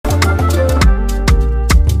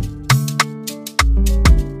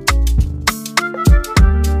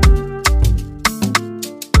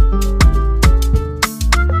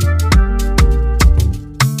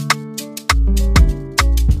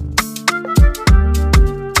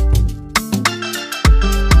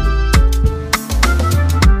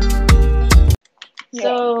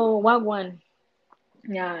Wagwan.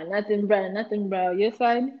 Yeah, nothing, bro. Your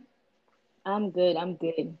side? I'm good. I'm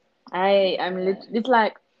good.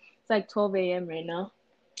 It's like 12 a.m. right now.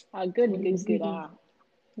 Good, I'm good, good. sleepy.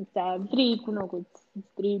 It's 3, it's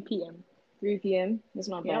 3 p.m. 3 p.m. That's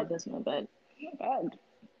not bad. Yep, That's not bad. not bad.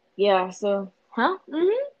 Yeah. So, huh?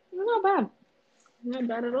 Not bad. Not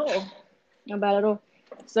bad at all. Not bad at all.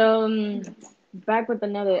 So, back with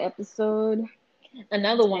another episode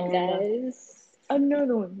Another one, and guys.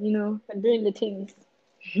 another one. I'm doing the things.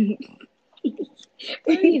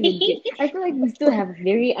 We don't even get. I feel like we still have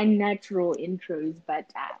very unnatural intros, but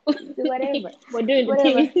whatever, We're doing the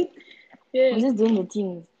whatever. things. Yeah. We're just doing the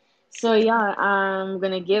things. So yeah, I'm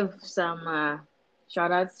gonna give some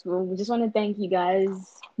shout outs. We just want to thank you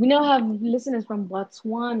guys. We now have listeners from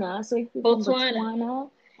Botswana. So if you're from Botswana. Botswana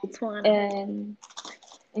Botswana.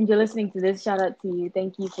 and you're listening to this, shout out to you.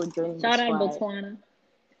 Thank you for joining the Shout out squad. Botswana.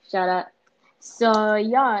 Shout out. So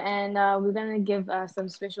yeah, and we're gonna give some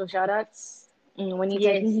special shout outs. When I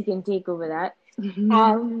Yes. think you can take over that.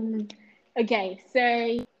 Um. Okay,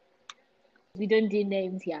 so we don't do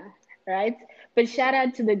names here, right? But shout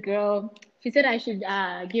out to the girl. She said I should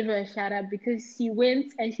give her a shout out because she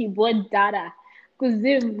went and she bought data.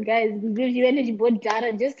 Kuzim, guys, Kuzim, she went and she bought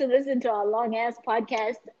data just to listen to our long ass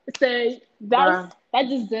podcast. So Bruh, that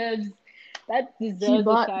deserves she a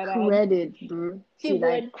bought shout out. credit, bro. She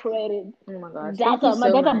Like, bought credit. oh my gosh, thank you Data, my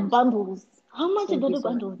so data much. bundles. How much are Thank you data so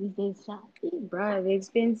much. bundles these days, Sha? Bruh, they're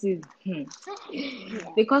expensive. Yeah.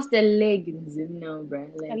 They cost a leg, no, bruh.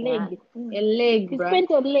 A Like, leg. a leg, She bruh. spent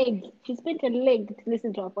a leg. She spent a leg to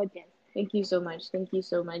listen to our podcast. Thank you so much. Thank you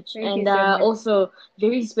so much. Thank you And so much. also,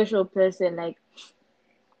 very special person. Like,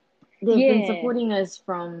 they've been Yeah. supporting us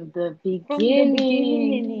from the From the beginning.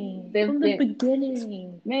 beginning. They've From the been,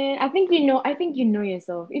 beginning. man, I think you know. I think you know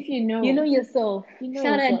yourself. If you You know know, yourself. you know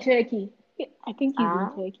Shout out yourself. Turkey. I think he's in Ah,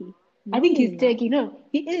 Turkey. I no, think he's he's not. Turkey. No,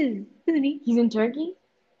 he is, isn't he? He's in Turkey?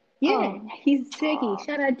 Yeah, Oh, he's Turkey. oh,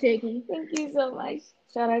 Shout out Turkey. thank you so much.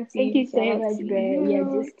 Shout out to Thank you. you so Shout out much, to bro. Yeah,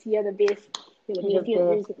 you. just you're the best. You're the You're best. the You're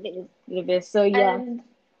the best. best. You're the best. You're the best. So yeah, And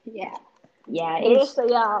yeah, yeah, the ish. rest of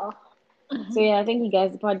y'all. So yeah, thank you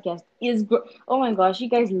guys. The podcast is oh my gosh, you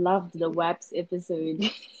guys loved the WAPS episode.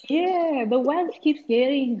 Yeah, the web keeps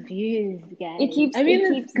getting views, It guys. keeps I it mean, it's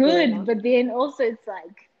keeps going good, up. but then also it's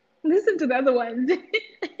like, listen to the other ones.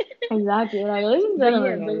 Exactly. Like listen to But them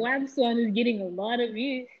yeah, the guys. WAPS one is getting a lot of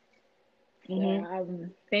views. So, Mm-hmm.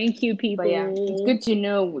 thank you, But yeah, it's people. good to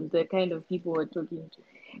know the kind of people we're talking to.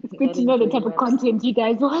 It's good to Heading know the towards type of WAPS. content you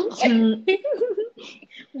guys want.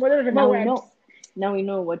 What are the Now we WAPS? know. Now we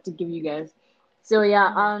know what to give you guys. So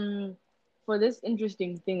yeah, for this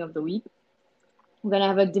interesting thing of the week, we're gonna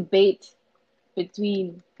have a debate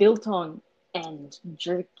between biltong and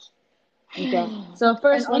jerky. Okay. So And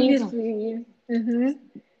first, Juanita, obviously, mm-hmm.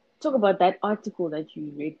 talk about that article that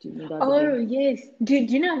you read to me the other Oh day. yes, dude,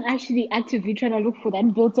 you know I'm actually actively trying to look for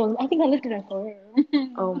that biltong. I think I looked at it for.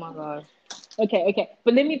 Oh my gosh. Okay.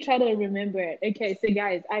 But let me try to remember it. Okay, so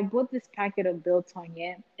guys, I bought this packet of biltong,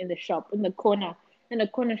 yeah, in the shop, in the corner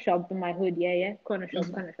shop in my hood, yeah, corner shop,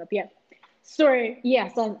 yeah. So yeah,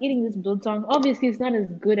 so I'm eating this biltong. Obviously, it's not as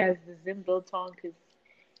good as the Zim biltong because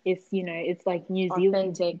it's like New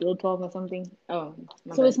Zealand Authentic. biltong or something. Oh,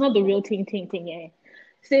 my So it's bad. not the My bad. real ting, yeah.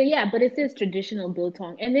 So yeah, but it says traditional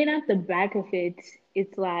biltong, and then at the back of it,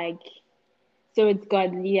 it's like so it's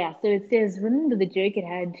got yeah. So it says remember the joke it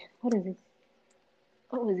had. What is it?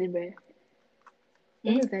 What was it, bro?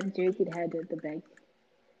 What Hmm? was that joke it had at the back?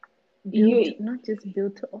 Built, You not just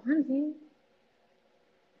built on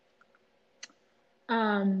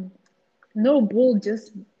um, no bull,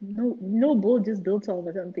 just built on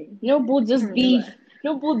or something. no bull I can't just beef. remember.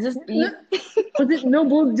 No bull just No, beef. was it no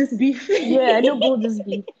bull, just beef? Yeah, no bull just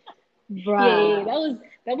beef. Yeah. Bruh.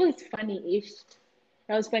 That was funny-ish.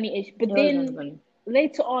 That was funny-ish. But It was really then funny.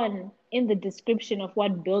 later on in the description of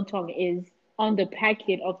what biltong is on the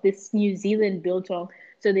packet of this New Zealand biltong,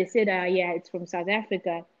 so they said, yeah, it's from South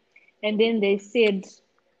Africa. And then they said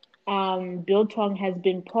biltong has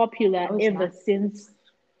been popular No, it's ever not. since.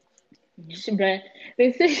 Mhm. But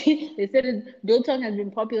they said biltong has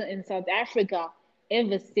been popular in South Africa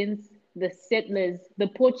ever since the settlers, the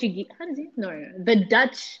Portuguese, how does it? No,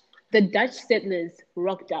 the Dutch settlers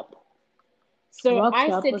rocked up. So Rocked I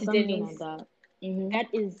up said or to something like Denise, that. Hmm. that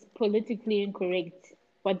is politically incorrect.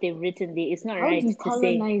 What they've written there, it's not How right do to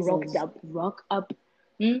say rocked colonizers up. rock up?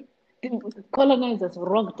 Hmm? The colonizers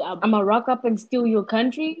rocked up. I'm a rock up and steal your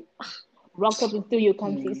country? rock up and steal your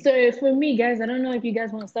country. So for me, guys, I don't know if you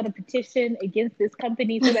guys want to start a petition against this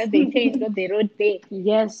company so that they change what they wrote there.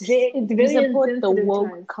 Yes, It's we very support the insensitive to woke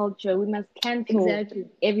us. culture. We must cancel Exactly.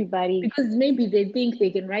 everybody. Because maybe they think they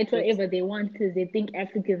can write Yes. whatever they want because they think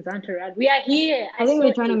Africans aren't around. We are here. I I think saw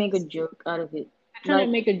they're trying to it. make a joke out of it. Trying to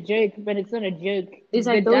Like make a joke, but it's not a joke. it's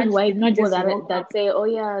The like those Dutch did white not people just rock that up. say, "Oh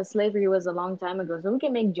yeah, slavery was a long time ago," so we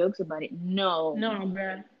can make jokes about it. No, No,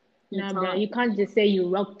 bruh. you No, bruh. can't. You can't just say you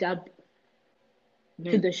rocked up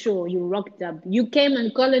to Hmm. the shore. You rocked up. You came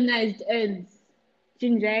and colonized Earth.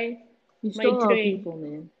 Ginger, You my stole our train. people,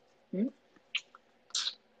 man. Hmm?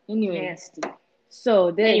 Anyway, Nasty.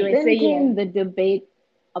 so Anyway, so then yeah. came the debate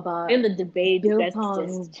about In the debate, that's biltong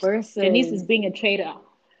just Janice is versus being a traitor.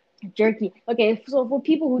 jerky. Okay, so for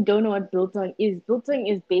people who don't know what biltong is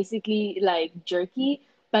basically like jerky,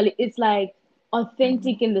 but it's like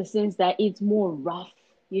authentic in the sense that it's more rough.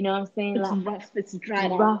 You know what I'm saying? It's Like rough. It's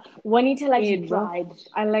dried out. rough. Juanita likes Air rough. dried.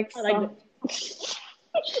 I like I like soft.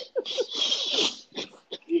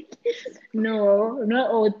 No, not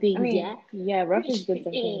all I things, mean, yeah. yeah, rough is good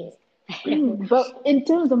sometimes. But in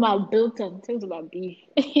terms of my biltong, in terms of my beef,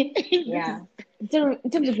 Yeah. In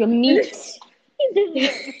terms of your meat,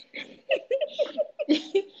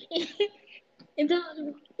 in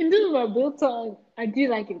terms of my biltong, I do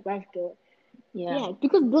like it rough though. yeah. Yeah,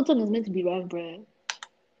 because biltong is meant to be rough, bro.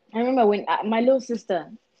 I remember when my little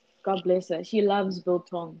sister, God bless her, she loves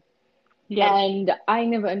biltong. Yeah, And I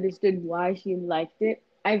never understood why she liked it.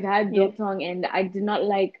 I've had yeah. biltong and I did not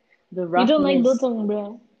like the You don't like roughness. biltong,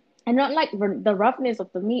 bro. I not like the roughness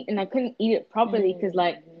of the meat, and I couldn't eat it properly because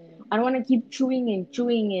like I don't want to keep chewing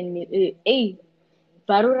and hey,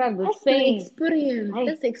 barura the That's the thing. experience. Hey,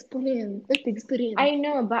 That's the experience. That's the experience. I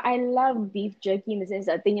know, but I love beef jerky in the sense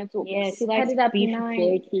that I think it's so Yeah, she cut likes it up beef nice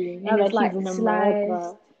jerky. Now and it's that she's like in sliced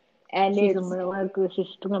America, and she's in it's America,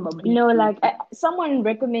 she's talking about beef no like jerky. someone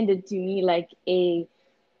recommended to me like a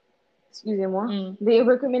excuse me, Mm. they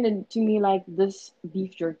recommended to me like this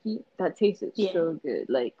beef jerky that tasted Yeah. so good.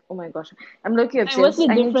 Like, oh my gosh, I'm lucky So what's obsessed. the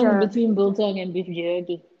I need difference to. between biltong and beef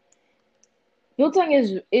jerky? Biltong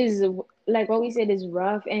is like what we said is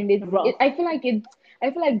rough, and Rough I feel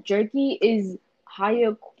like jerky is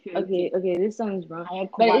higher. jerky. Okay, this sounds wrong, Higher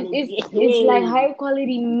but quality. it's like Hey. higher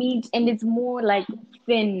quality meat, and it's more like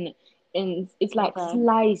thin, and it's like Okay.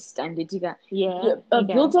 sliced. And it Yeah.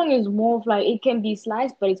 Okay. biltong is more of like it can be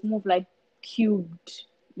sliced, but it's more of like cubed.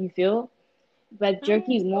 You feel? But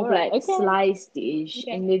jerky is more All of right. like Okay. sliced-ish,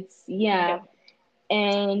 Okay. and it's Okay. yeah.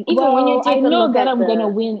 And even when you Well, I take a know look that at I'm gonna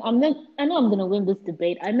the win. I know I'm gonna win this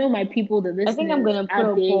debate. I know my people, the I think I'm listeners gonna put out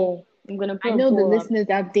a there. poll. I'm gonna I put a know the poll up. listeners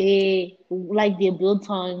out there like their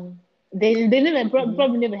biltong. They never Hmm.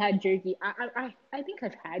 probably never had jerky. I think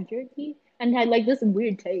I've had jerky and had like this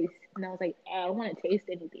weird taste, and I was like, I don't want to taste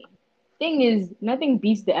anything. Thing is, nothing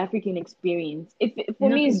beats the African experience. For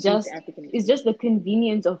me, Nothing beats African it's experience. just the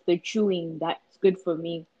convenience of the chewing that's good for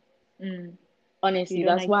me. Mm, you Honestly,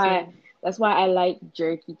 don't like to. that's why I like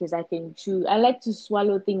jerky because I can chew. I like to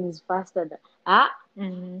swallow things faster. Ah,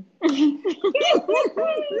 Mm.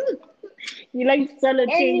 You like to swallow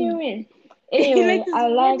things. anyway, You like to. I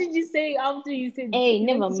What like. did you say after you said Hey, you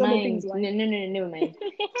like never to swallow things? mind. Why? No, never mind.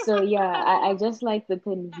 So yeah, I just like the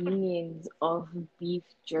convenience of beef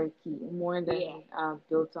jerky more Yeah, than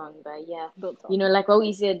biltong. But yeah, biltong. like what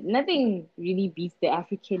we said, nothing really beats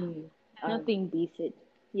Nothing beats it.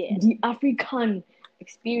 Yeah. the African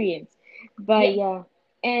experience. But Yep. yeah,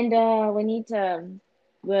 and we need to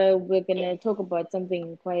we're gonna talk about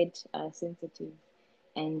something quite sensitive,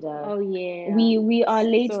 and Oh yeah. we are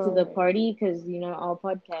late to the So. party because our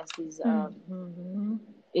podcast Mm-hmm.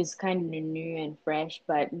 is kind of new and fresh,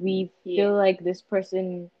 but we Yeah. feel like this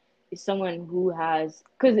person is someone who has,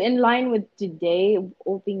 because in line with today,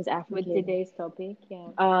 all things With African, today's topic, yeah.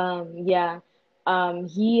 yeah,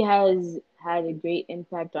 he has had a great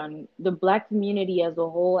impact on the Black community as a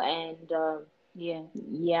whole, and Yeah.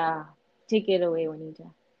 yeah, take it away, Juanita.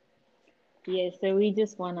 Yeah. So we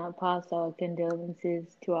just wanna pass our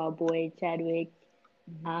condolences to our boy Chadwick.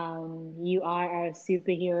 Hmm. You are our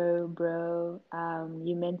superhero, bro.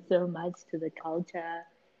 You meant so much to the culture.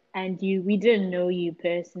 And we didn't know you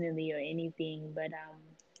personally or anything,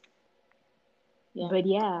 Yeah, but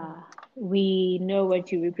yeah, we know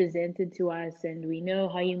what you represented to us, and we know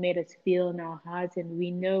how you made us feel in our hearts, and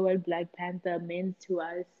we know what Black Panther meant to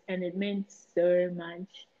us, and it meant so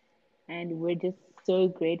much. And we're just so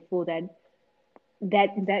grateful that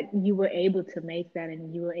you were able to make that,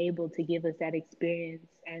 and you were able to give us that experience.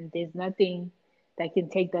 And there's nothing that can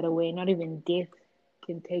take that away. Not even death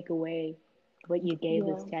can take away what you gave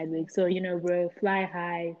us, yeah, Chadwick. So bro, fly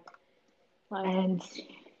high, fly high. and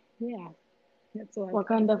yeah. That's all I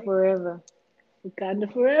can Wakanda say. forever.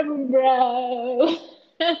 Wakanda forever, bro.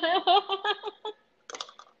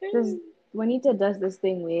 Because Juanita does this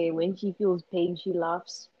thing where when she feels pain, she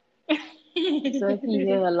laughs. So if you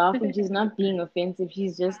hear her laughing, she's not being offensive,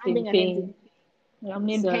 she's just I'm in being offensive. pain. I'm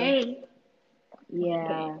in So pain. Okay.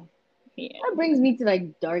 yeah. Yeah. That brings me to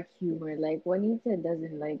like dark humor. Like Juanita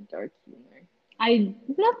doesn't like dark humor. I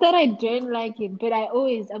not that I don't like it, but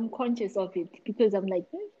I'm conscious of it because I'm like,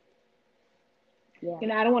 Yeah.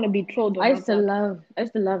 I don't want to be trolled on WhatsApp. I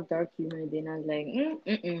used to love dark humor. Then I was like,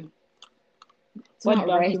 it's What not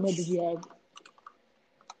dark right. humor did you have?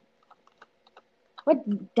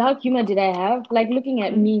 What dark humor did I have? Like looking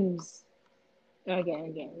at Mm. memes. Okay,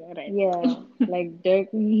 all right. Yeah, like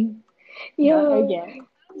dark meme. Yeah, Yo, okay.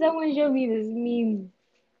 someone showed me this meme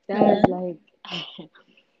that was like,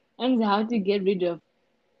 and how to get rid of,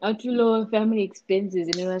 how to lower family expenses,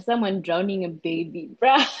 and it was someone drowning a baby.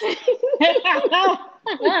 Bruh.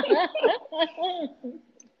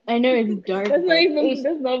 I know it's dark, That's not but even.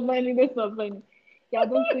 That's not funny. That's not funny. Yeah,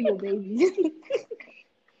 don't kill your babies.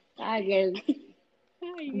 I guess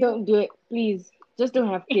Yeah. don't do it, please. Just don't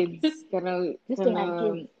have kids. Just don't have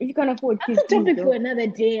kids. If you can't afford kids, That's a please topic for don't. another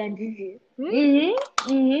day, and Gigi.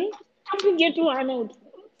 Mm-hmm. Don't forget to Arnold.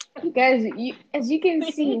 Guys, as you can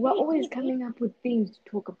see, we're always coming up with things to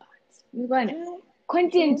talk about. We've got True,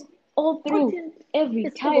 content true. all through Content every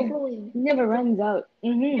is time, overflowing. never runs out.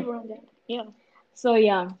 Never on that. Yeah. So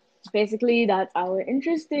yeah, basically that's our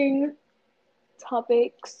interesting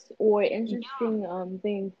topics or interesting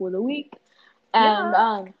thing for the week. And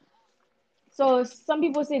Yeah. so some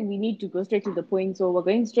people said we need to go straight to the point, so we're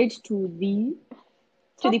going straight to the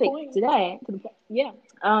To the topic point. today. To the point. Yeah.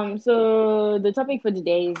 So the topic for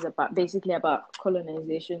today is about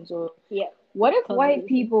colonization. So Yeah. what if white Colonization.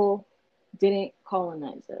 people didn't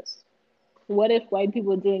colonize us? What if white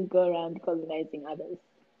people didn't go around colonizing others?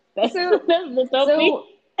 That's, So, that's the topic.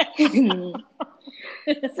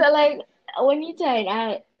 so, so like Juanita and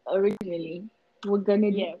I originally were gonna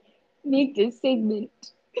Yeah. make this segment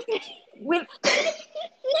with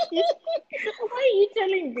Why are you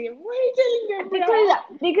telling them? Why are you telling them,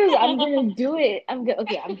 because I'm bro? gonna do it. I'm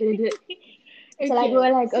gonna do it. So like we Okay.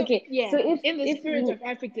 were like, So okay, yeah, so in the if spirit of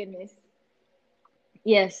Africanness.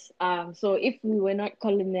 yes, so if we were not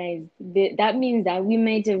colonized, that means that we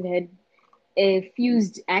might have had a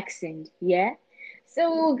fused accent, yeah?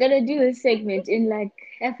 So we're gonna do a segment in like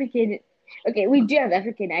African. Okay, we do have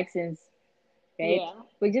African accents, right? Yeah.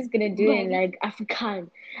 We're just gonna do it But in like African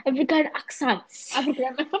accents.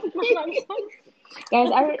 African accent. Guys,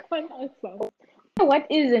 I African accent. don't know what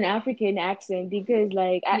is an African accent because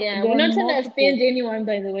like Yeah, we're there are not trying to multiple. offend anyone,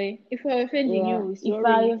 by the way. If we're offending Yeah, you, if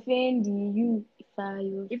I sorry. offend you, If I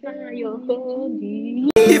offend offend you, you,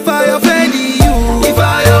 If I offend you, if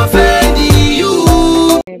I offend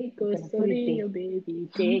you, take I'm a gonna put it sorry, there. your baby,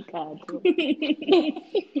 take a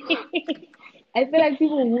I feel like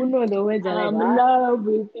people who know the words are like, I'm in ah, love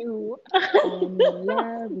with you. I'm in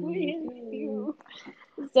love with With you. you,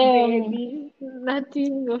 So, baby.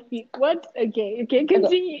 Nothing of it. What? Okay, okay,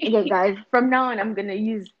 continue. okay, guys. From now on, I'm gonna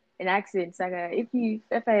use an accent. Saga.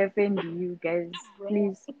 If I offend you guys, Bro.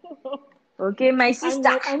 please. Okay, my I'm sister.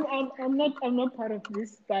 not. I'm not part of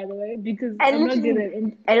this, by the way, because I I'm not good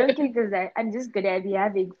literally, at. I don't think because I'm just gonna be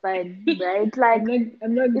having fun, right? Like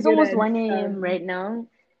I'm not it's good almost at. 1 a.m. right now,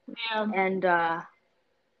 Yeah. and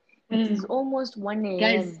it is Mm. almost 1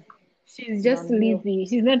 Guys, a.m. she's and just I'm here. sleepy.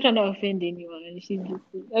 She's not trying to offend anyone. She's just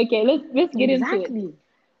okay. Let's get into it. Exactly.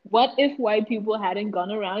 What if white people hadn't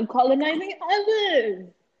gone around colonizing others?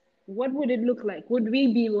 What would it look like? Would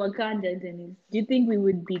we be Wakanda, Dennis? Do you think we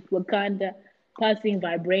would be Wakanda, passing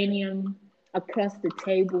vibranium across the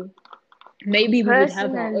table? Maybe we would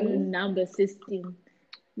have our Personally, own number system.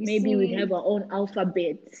 you Maybe we'd see, have our own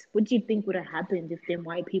alphabet. What do you think would have happened if them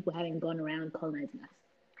white people hadn't gone around colonizing us?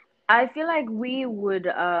 I feel like we would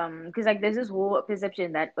because like there's this whole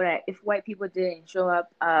perception that alright, if white people didn't show up,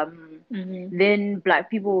 Mm-hmm. then black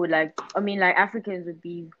people would like I mean like Africans would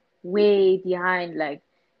be way behind like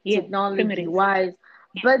Yeah, technology primitive. wise.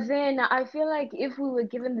 But then I feel like if we were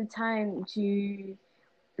given the time to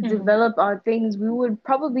Mm-hmm. develop our things, we would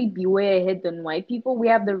probably be way ahead than white people. We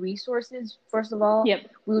have the resources, first of all. Yep.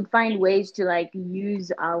 We would find ways to like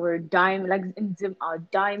use our our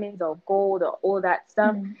diamonds or gold or all that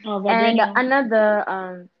stuff. Oh, And vibranium. another,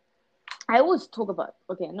 I always talk about,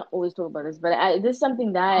 okay, not always talk about this, but this is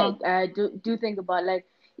something that Uh-huh. I do think about. Like,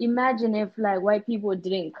 imagine if like white people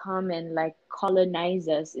didn't come and like colonize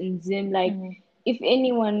us in Zim. Like, Mm-hmm.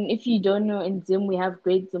 if you don't know, in Zim we have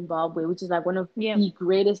Great Zimbabwe, which is like one of Yep. the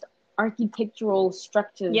greatest architectural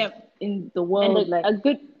structures Yep. in the And world. Like, a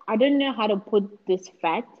good I don't know how to put this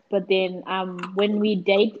fact, but then when we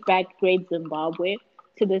date back Great Zimbabwe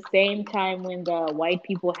to the same time when the white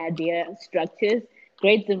people had their structures,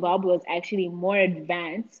 Great Zimbabwe was actually more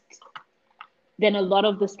advanced than a lot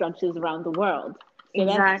of the structures around the world. So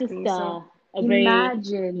that's just Exactly. So a very,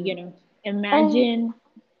 imagine. And imagine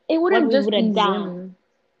it what wouldn't we just would have be done. Zim.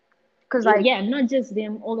 Cause like, Yeah, not just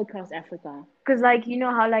them, all across Africa. you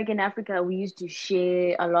know how like in Africa we used to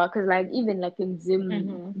share a lot. Cause like even like in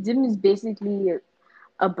Mm-hmm. Zim is basically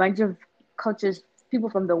a bunch of cultures, people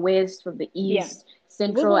from the West, from the Yeah. East,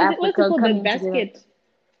 Central What's it Africa called? The coming together. basket.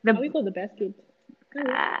 How The we call the basket?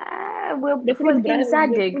 We're The fruit, fucking the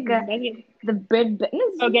Sadik. fruit basket. The bread.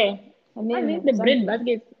 Okay. I I mean think the bread something.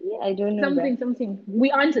 basket. Yeah, I don't know, but Something.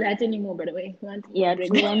 We aren't that anymore, by the way. We aren't the yeah, bread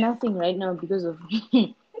true. We're nothing right now because of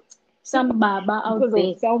some baba out because of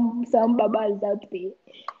there. some babas out there.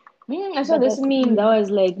 I saw But this that's meme that was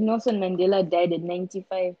like Nelson Mandela died at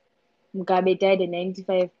 95. Mugabe died at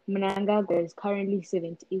 95. Mnangagwa is currently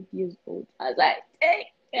 78 years old. I was like, hey,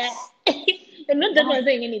 yeah. And not that why? we're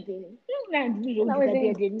saying anything. Nah, And I was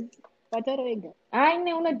saying, But I don't know. I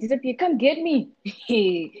know not disappear. Come get me.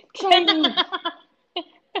 Try me.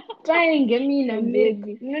 Try and get me in a milk.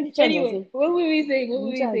 Maybe. You know the chance I Anyway, say. what were we saying? What were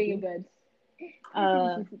In we charge. saying about?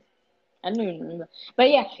 Uh, I don't even remember. But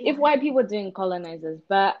yeah, if white people didn't colonize us,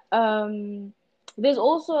 but there's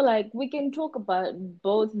also like we can talk about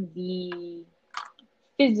both the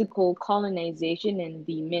physical colonization and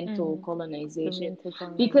the mental Mm-hmm. The colonization mental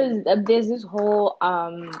colonization. because there's this whole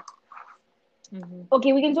Mm-hmm.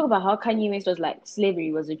 okay, we can talk about how Kanye West was like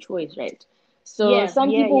slavery was a choice, right? So Yeah, some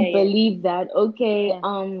yeah, people yeah, yeah, believe that okay, yeah.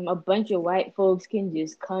 a bunch of white folks can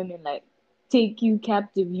just come and like take you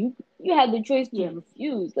captive. You had the choice to Yeah.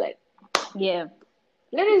 refuse. Like, Yeah.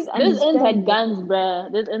 let us Those ends had understand that guns,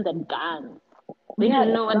 bruh. Those ends had guns. We they didn't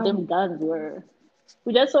had know what them guns. guns were.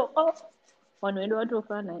 We just saw, oh, one window to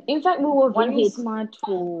front. In fact, we were One very hit. smart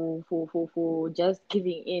for just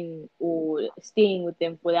giving in or staying with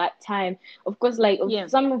them for that time. Of course, like Yeah.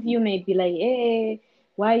 some of you may be like, "Hey,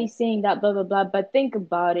 why are you saying that?" Blah blah blah. But think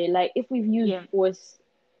about it. Like, if we've used Yeah. force,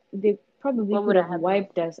 they probably What could would have have happened?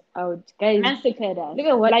 wiped us out, guys. Massacred us. Look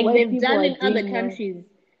at what Like white they've people done are in other doing now. countries.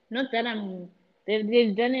 Not that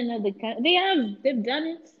they've done in other countries. They've done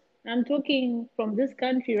it. I'm talking from this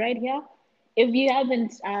country right here. If you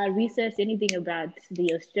haven't researched anything about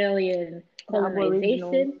the Australian The Aboriginals.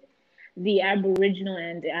 colonization, the Aboriginal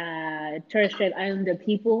and Torres Strait Islander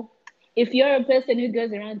people. If you're a person who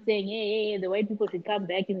goes around saying, hey, the white people should come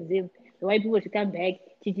back in Zim, the white people should come back,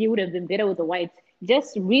 TT would have been better with the whites,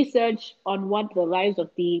 just research on what the lives of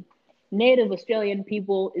the native Australian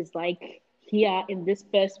people is like here in this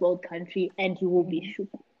first world country, and you will be shook.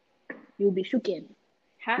 You'll be shooken.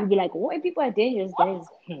 Ha! You'll be like, what? White people are dangerous, guys.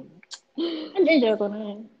 And then they're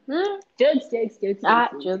gonna jokes. Jokes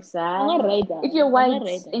I'm not aside. radar. If you're I'm not white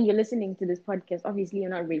radar. and you're listening to this podcast, obviously you're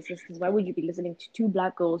not racist because why would you be listening to two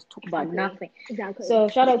black girls talk about nothing? Exactly. So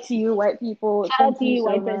shout out to you, white people. Shout out Thank to you you, so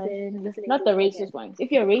white much. person listening Not to the this podcast. racist ones.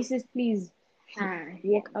 If you're racist, please Hi.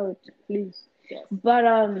 walk out, please. Yes. But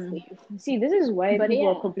see, this is why But people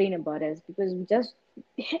yeah. are complaining about us because we just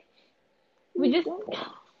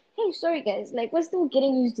hey, sorry guys, like we're still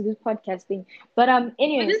getting used to this podcast thing. But But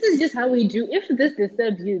anyway, this is just how we do. If this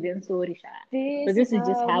disturbs you, then sorry, Sha. But this is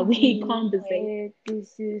just how we do compensate. it.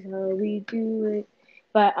 This is how we do it.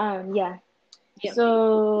 But yeah. Yeah.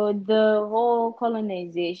 So the whole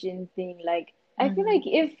colonization thing, like I feel like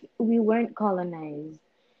if we weren't colonized,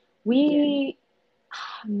 we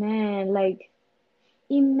man, like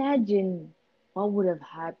imagine what would have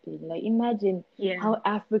happened. Like imagine Yeah. how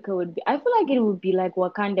Africa would be. I feel like it would be like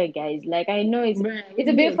Wakanda, guys. Like I know Right. it's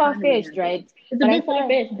a bit far fetched, right? It's a But I bit feel far like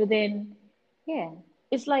fetched, but then yeah,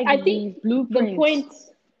 it's like I the think the blueprint point,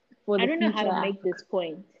 for I the don't know how future to make Africa. this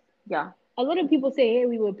point. Yeah. A lot of people say, hey,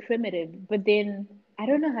 we were primitive, but then I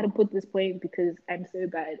don't know how to put this point because I'm so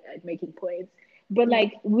bad at making points. But Yeah.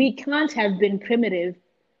 like, we can't have been primitive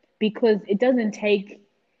because it doesn't take.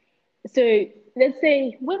 So let's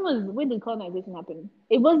say when did colonization happen?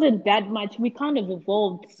 It wasn't that much. We kind of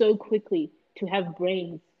evolved so quickly to have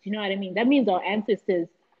brains. Do you know what I mean? That means our ancestors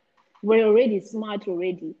were already smart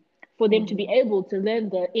already. For them to be Mm-hmm. able to learn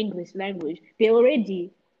the English language, they're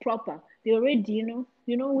already proper. They already,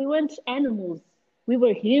 we weren't animals. We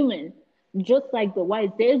were human, just like the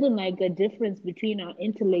whites. There isn't like a difference between our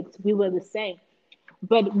intellects. We were the same,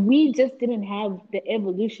 but we just didn't have the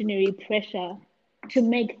evolutionary pressure to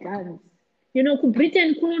make guns.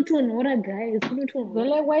 Britain couldn't guys. They're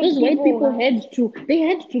like white Those white people, people huh? they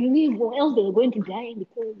had to leave, or else they were going to die in the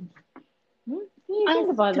cold. You think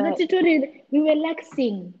about that. We were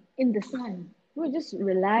relaxing in the sun. We were just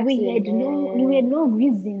We relaxing, had man. no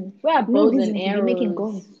reason, We had no bows and reason to be making arrows.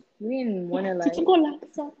 guns. We didn't want Yeah, to like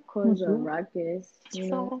Tichikolaksa, cause a Musu, ruckus, you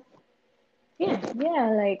know? Chifara. Yeah.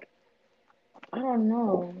 Yeah, like I don't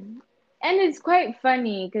know. And it's quite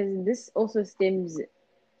funny because this also stems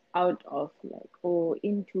out of like or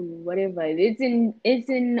into whatever. It's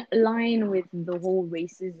in line with the whole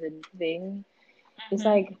racism thing. It's Mm-hmm.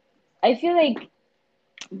 like I feel like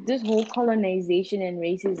this whole colonization and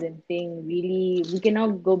racism thing really we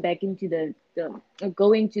cannot go back into the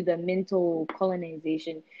go into the mental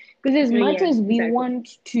colonization because as Oh, much yeah, as we exactly. want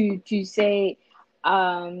to say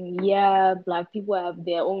yeah black people have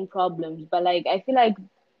their own problems but like I feel like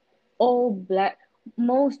all black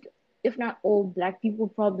most if not all black people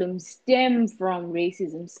problems stem from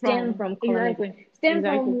racism stem From from colonization exactly, stem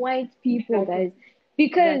from exactly, white people exactly, guys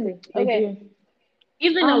because exactly. They okay do.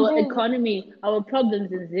 Even our there's economy, our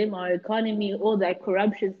problems in Zim, our economy, all that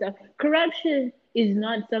corruption stuff. Corruption is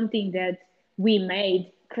not something that we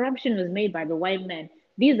made. Corruption was made by the white man.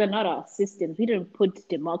 These are not our systems. We didn't put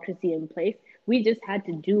democracy in place. We just had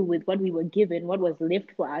to do with what we were given, what was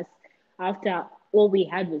left for us after all we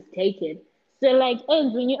had was taken. So, like,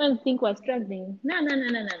 us, when you think we're struggling, no, no, no,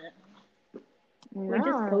 no, no, no. We're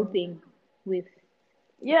just no. coping with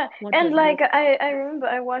Yeah, what and was like left. I remember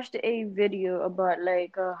I watched a video about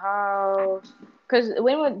like how because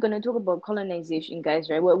when we're gonna talk about colonization, guys,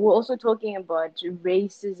 right? We're also talking about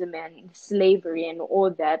racism and slavery and all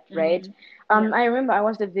that, right? Mm-hmm. Yeah. I remember I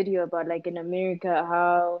watched a video about like in America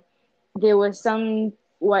how there were some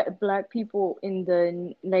white black people in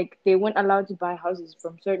the like they weren't allowed to buy houses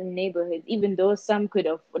from certain neighborhoods, even though some could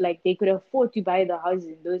have like they could afford to buy the houses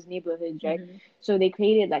in those neighborhoods, right? Mm-hmm. So they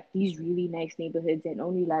created like these really nice neighborhoods and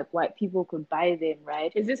only like white people could buy them,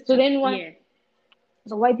 right? Is this? So then one Yeah.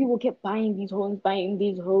 so white people kept buying these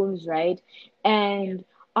homes, right? Yeah. And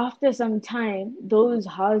after some time, those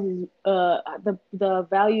houses, the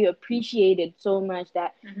value appreciated so much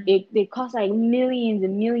that Mm-hmm. they cost like millions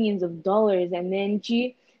and millions of dollars, and then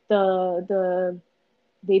the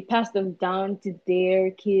they passed them down to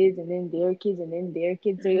their kids and then their kids and then their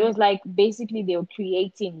kids. So it Mm-hmm. was like basically they were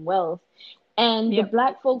creating wealth. And the Yep.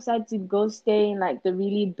 black folks had to go stay in like the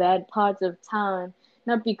really bad parts of town,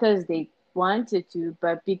 not because they wanted to,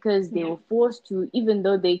 but because they Yeah. were forced to, even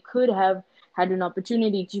though they could have had an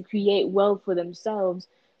opportunity to create wealth for themselves.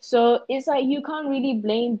 So it's like you can't really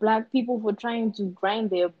blame black people for trying to grind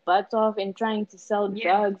their butts off and trying to sell Yeah.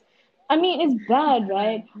 drugs. I mean, it's bad,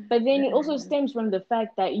 right? Mm-hmm. But then it also Mm-hmm. stems from the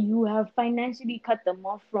fact that you have financially cut them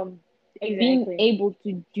off from being Exactly. able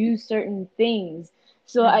to do certain things.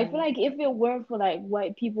 So I feel Mm-hmm. like if it weren't for like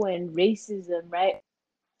white people and racism, right,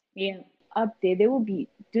 Yeah. up there, they would be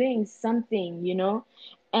doing something, you know?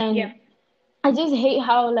 And Yeah. I just hate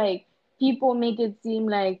how like people make it seem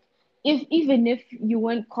like if even if you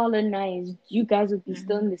weren't colonized, you guys would be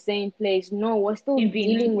still Mm-hmm. in the same place. No, we're still It'd be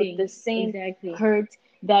dealing with the nothing. same Exactly. hurt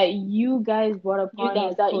that you guys brought You upon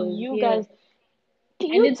us, guys that cause, you yeah. guys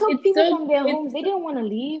And you took people from their homes. They didn't want to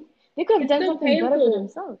leave. They could have it's done so something better for painful.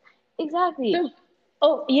 themselves. Exactly. So,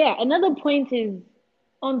 oh yeah, another point is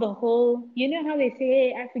on the whole, you know how they say,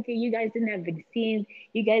 hey, Africa, you guys didn't have vaccines,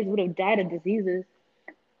 you guys would have died of diseases.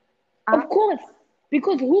 Ah, Of course,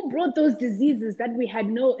 because who brought those diseases that we had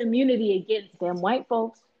no immunity against? them white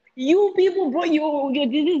folks. You people brought your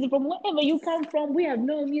disease from wherever you come from. We have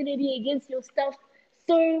no immunity against your stuff.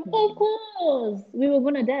 So of Mhm. course we were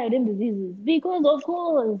gonna die of them diseases because of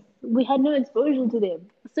course we had no exposure to them.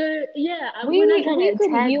 So yeah, we're not trying We to could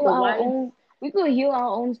attack heal the our whites own. We could heal our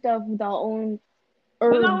own stuff with our own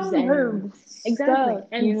with our herbs own and herbs. Exactly. stuff.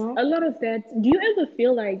 You And know. a lot of that, do you ever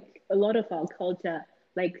feel like a lot of our culture,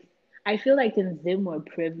 like I feel like in Zim we're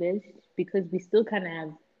privileged because we still kind of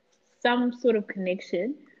have some sort of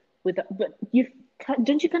connection with, but you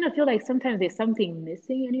don't you kind of feel like sometimes there's something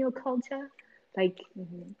missing in your culture? Like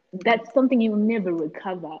Mhm. that's something you'll never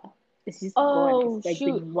recover. It's just gone. It's Oh like shoot,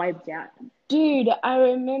 been wiped out. dude! I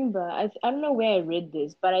remember. I don't know where I read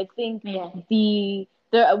this, but I think Yeah. the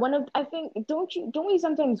one of I think don't we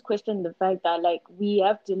sometimes question the fact that like we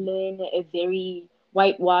have to learn a very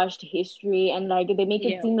whitewashed history and like they make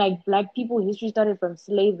it Yeah. seem like black people history started from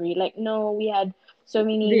slavery. Like no, we had so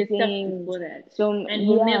many There's stuff things. before that. So And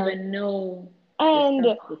we'll yeah, never know the and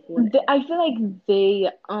stuff before that. I feel like they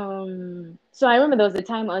so I remember there was a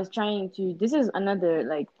time I was trying to this is another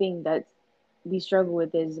like thing that we struggle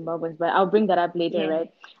with as Zimbabweans, but I'll bring that up later, Yeah. right?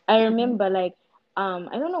 I Mm-hmm. remember like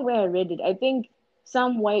I don't know where I read it. I think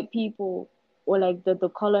some white people or like the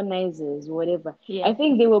colonizers or whatever, Yeah. I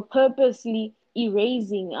think they were purposely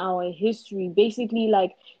erasing our history, basically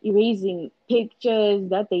like erasing pictures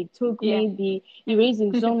that they took, Yeah. maybe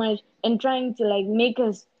erasing so much and trying to like make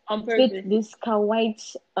us On fit purpose. this white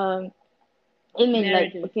image,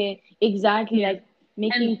 like Narrative. okay, exactly, Yeah. like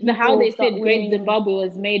making And how people they start said Great wearing Zimbabwe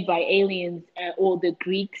was made by aliens or the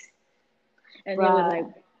Greeks, and it was bruh. like,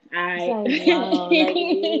 It's I. like wow, like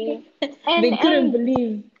really? They couldn't And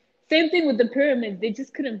believe. Same thing with the pyramids. They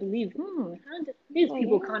just couldn't believe. How did, these like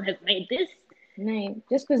people yeah. can't have made this. No,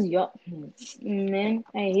 just because you're man,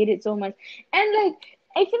 I hate it so much. And like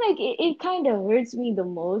I feel like it kind of hurts me the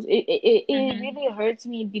most. It Mm-hmm. really hurts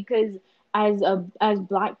me because as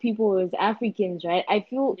black people, as Africans, right? I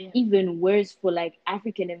feel Yeah. even worse for like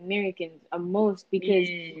African Americans most because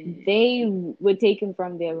Yeah. they were taken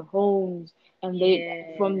from their homes and they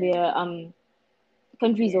from Yeah. their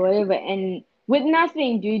countries or Yeah. whatever, and with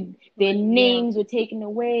nothing, dude. Their Yeah. names were taken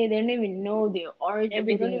away. They don't even know their origin.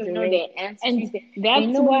 They don't Everything's even know their erased. And ancestry. They that's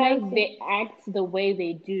know why nothing. they act the way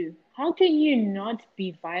they do. How can you not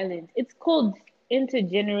be violent? It's called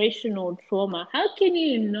intergenerational trauma. How can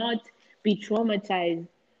you not be traumatized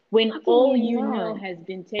when How can all you you know not? has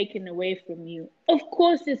been taken away from you? Of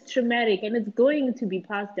course, it's traumatic and it's going to be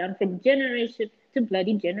passed down from generation to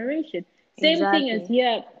bloody generation. Same thing as Exactly.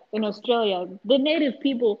 here in Australia. The native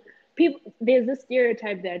people, there's a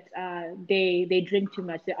stereotype that they drink too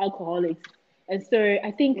much, they're alcoholics, and so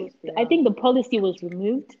Yes, they I are. think the policy was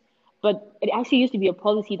removed, but it actually used to be a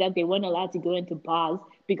policy that they weren't allowed to go into bars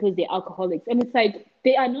because they're alcoholics, and it's like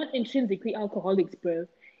they are not intrinsically alcoholics, bro.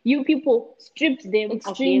 You people stripped them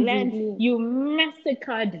of their land, Extremely. you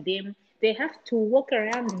massacred them. They have to walk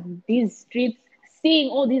around these streets seeing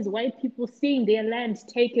all these white people seeing their land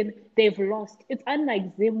taken, they've lost. It's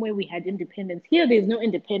unlike them where we had independence. Here, there's no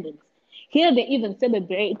independence. Here, they even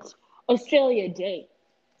celebrate Australia Day,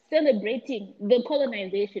 celebrating the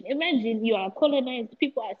colonization. Imagine you are colonized,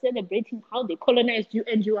 people are celebrating how they colonized you,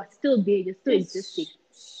 and you are still there, you're still existing.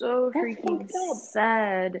 It's so That's freaking fucked up.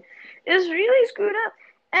 sad. It's really screwed up.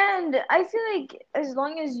 And I feel like as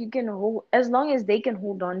long as you can hold, as long as they can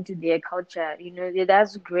hold on to their culture,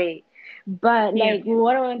 that's great. But Yeah. like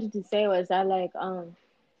what I wanted to say was that like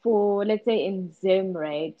for let's say in Zim,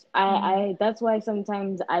 right? Mm-hmm. I that's why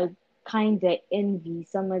sometimes I kind of envy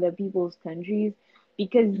some other people's countries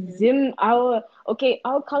because Zim our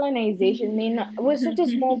colonization may not we're such a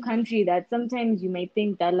small Mm-hmm. country that sometimes you might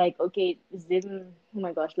think that like okay Zim, oh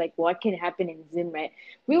my gosh, like what can happen in Zim, right?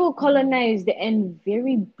 We were colonized and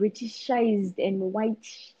very Britishized and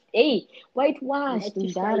whitewashed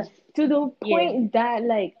and that Fetishized. to the Yeah. point that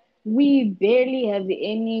like we barely have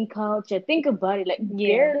any culture. Think about it, like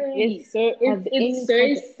Yeah, barely have it's any so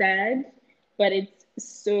culture. sad, but it's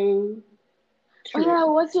so Oh true. yeah,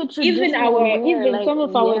 what's your traditional wear? Even Like, some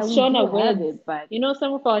of our yeah, we do Shona have words, it, but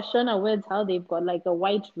some of our Shona words, how they've got like a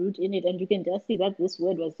white root in it, and you can just see that this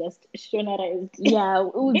word was just Shonaized. yeah,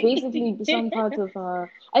 it would basically be some part of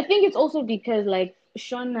I think it's also because like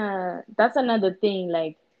Shona, that's another thing.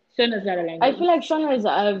 Like, Shona's not a I feel language. like Shona is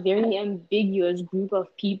a very ambiguous group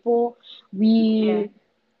of people. Yeah, We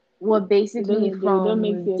were basically they don't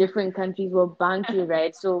make from sense. different countries. We're Bantu,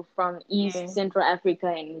 right? So from East Yeah, Central Africa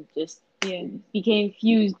and just yeah. became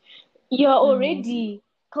fused. You're Mm-hmm. already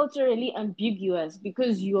culturally ambiguous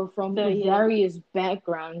because you're from So yeah, various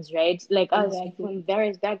backgrounds, right? Like us, exactly. from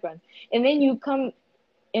various backgrounds. And then you come,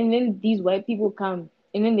 and then these white people come,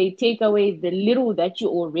 and then they take away the little that you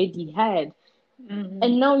already had. Mm-hmm.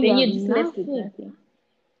 And now you Then have you're just left with nothing. nothing.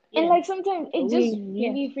 And Yeah, like sometimes it just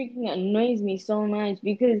yeah. really freaking annoys me so much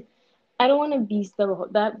because I don't want to be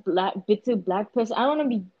that bitter black person. I don't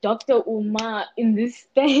want to be Dr. Umar in this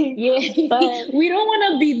thing, Yeah, but we don't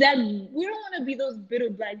want to be that. We don't want to be those bitter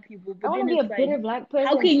black people. I But want to then be a it's like, bitter black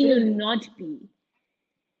how person can you because not be?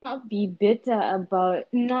 not be bitter about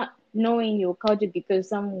not knowing your culture because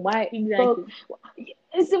some white folk. Exactly.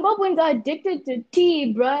 Zimbabweans are addicted to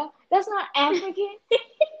tea, bruh. That's not African.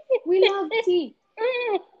 We love tea.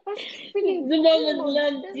 That's freaking Zimbabweans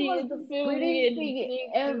love that's the tea. most It's filmy British and thing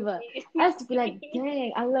ever. stinky. I have to be like,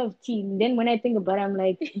 dang, I love tea. And then when I think about it, I'm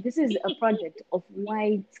like, this is a project of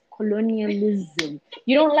white colonialism.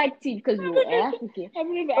 You don't like tea because you're African. I've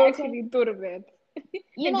never Okay. actually thought of that.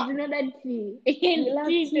 You I know, did not like tea. you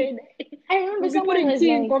love Tea, tea. I remember we'll be someone putting was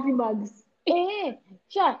tea in like, coffee mugs. eh,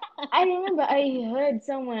 sure. I remember I heard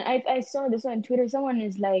someone, I saw this on Twitter. Someone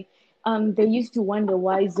is like, they used to wonder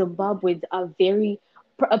why Zimbabweans are very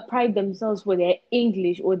pride themselves for their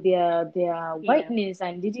English or their Yeah. whiteness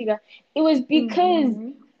and Didiga. It was because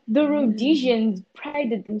Mm-hmm. the Rhodesians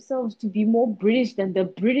prided themselves to be more British than the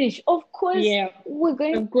British. Of course, Yeah. we're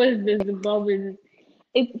going Of course, the Zimbabweans.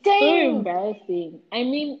 It's so Dang. embarrassing. I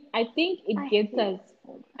mean, I think it I gets hate us.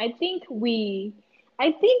 I think we.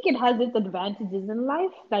 I think it has its advantages in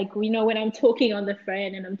life. Like when I'm talking on the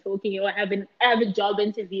phone and I'm talking or have a job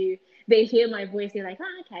interview, they hear my voice. They're like,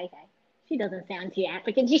 "Oh, okay, okay. She doesn't sound too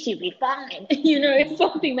African. She should be fine."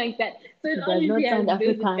 Something like that. So it It does obviously not has sound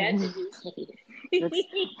those African. advantages. That's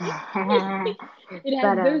It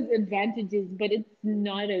has but those advantages, but it's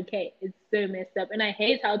not okay. It's so messed up, and I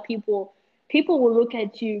hate how people will look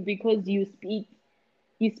at you because you speak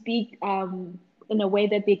in a way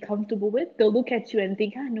that they're comfortable with. They'll look at you and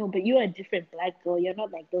think, "Ah, no, but you're a different black girl. You're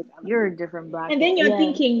not like those other you're a people." different black And girl. then you're Yeah.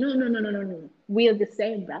 thinking, "No, no, no, no, no, no. We're the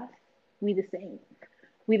same, bruh. We're the same.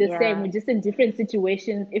 We're the same. Yeah. We're just in different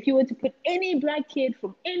situations. If you were to put any black kid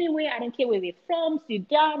from anywhere, I don't care where they're from,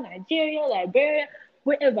 Sudan, Nigeria, Liberia,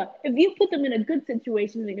 wherever, if you put them in a good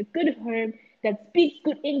situation, in a good home that speaks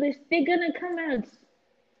good English, they're gonna come out.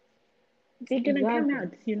 They're gonna come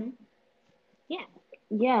Exactly. out. Yeah,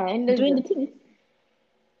 Yeah, and doing the things.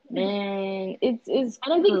 man, it's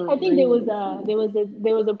And I think crazy. there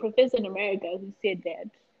was a professor in America who said that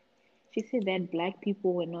she said that black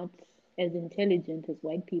people were not as intelligent as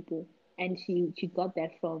white people, and she got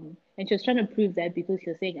that from, and she was trying to prove that because she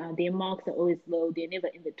was saying their marks are always low, they're never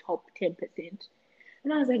in the top 10%,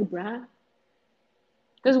 and I was like, bruh,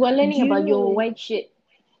 Because we're do learning about your you? white shit,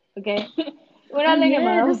 okay? We're Oh not learning yeah,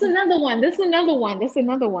 about that's another one. That's another one. That's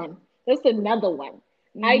another one. That's another one.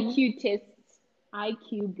 mm-hmm. IQ tests,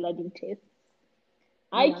 IQ bloody tests.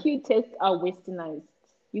 Yeah. IQ tests are westernized.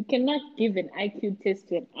 You cannot give an IQ test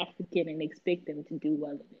to an African and expect them to do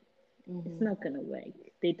well in it. It's Mm-hmm. not gonna work.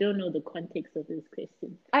 They don't know the context of those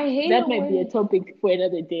questions. I hate That it might be a when topic for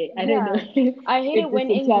another day. I don't know yeah, I hate it if this when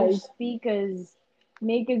English applies. speakers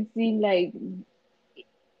make it seem like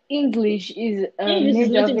English is a English is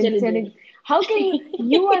measure not of intelligent. intelligence. How can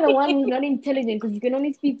you are the one who's not intelligent because you can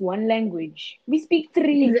only speak one language. We speak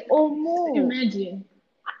three or more. Imagine.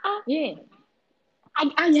 Uh-uh. Yeah.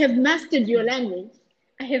 I have mastered your language.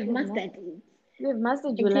 I have You have mas- mastered it. you have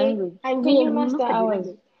mastered your Okay? language. We Can have you master mastered your ours?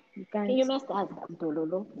 language. You Can can't. you master us?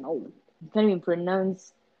 No. You can't even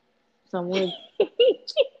pronounce some words.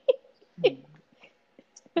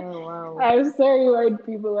 Oh wow. I'm sorry, white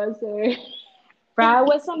people. I'm sorry. Bruh,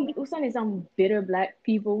 what's some bitter black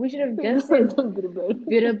people? We should have just said Don't be bad.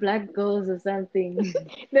 bitter black girls or something.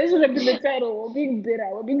 That should have been the title. We're being bitter.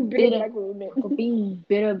 We're being bitter Bitter black women. or being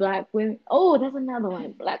bitter black women. Oh, that's another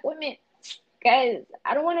one. Black women. Guys,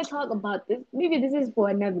 I don't want to talk about this. Maybe this is for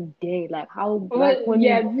another day. Like how black Well,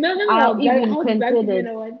 yeah, women no, no, are no. even How black women considered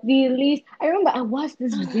are what? the least. I remember I watched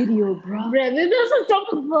this video, bro. Bruh, this is a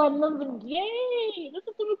topic for another day. This is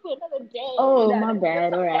a topic for another day. Oh, No, my no, no. That's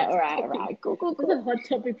bad. a All right, hot all right, all topic. right. Cool, cool, That's a cool. hot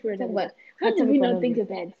topic for Talk another day. about How hot did topic we for not another think day. of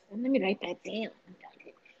that? Let me write that down.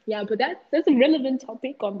 Okay. Yeah, but that's a relevant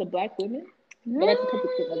topic on the black women. But that's a topic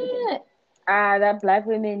for another day. That black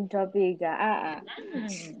women topic. Yeah.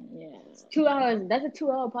 2 hours. That's a 2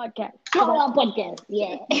 hour podcast. 2 hour podcast.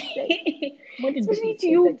 Yeah. Say, What did especially you to say?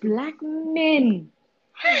 you black men.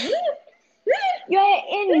 You're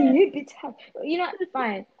inhibited. You know,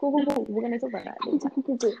 fine. Cool, cool, cool. We're gonna talk about that later.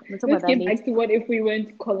 We'll talk about Let's that get later. back to what if we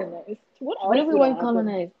weren't colonized? What What else if we would have weren't happened?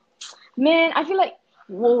 colonized? Man, I feel like,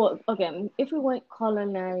 whoa, okay. If we weren't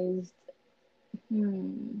colonized,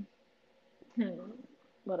 hmm.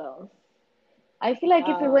 What else? I feel like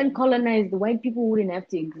if we weren't Um, colonized, the white people wouldn't have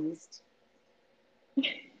to exist.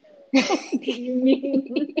 what do you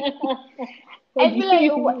mean? What I do feel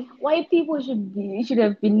you like mean? white people should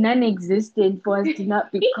have been non-existent for us to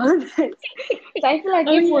not be colonized. So I feel like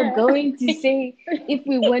Oh if we're yeah. going to say if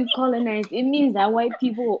we weren't colonized, it means that white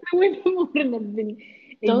people We wouldn't have been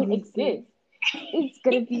don't existing. exist. It's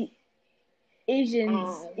gonna be Asians,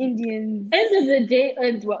 Um, Indians, End of the day,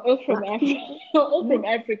 earns were all from black Africa. people. All from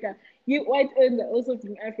Africa. You white earns are also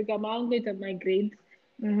from Africa. My uncle to migrate,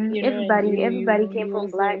 and Everybody came you from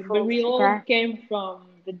also. black But folks. we all Okay, came from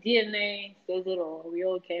the DNA says it all. We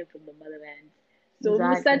all came from the motherland. So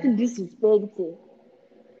we start exactly. to disrespect it.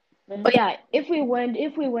 But yeah, if we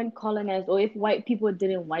weren't colonized or if white people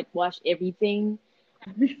didn't whitewash everything,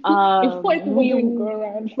 If white people we didn't go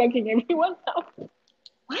around fucking everyone up.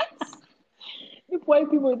 what? If white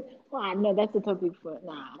people, no, that's a topic for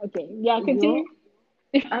Okay, yeah, Yo, continue.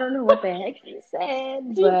 I don't know what the heck you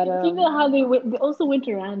said, Do but you know how they also went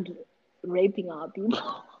around raping our people?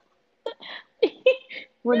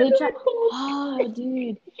 were they try? Oh,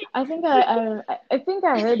 dude, I think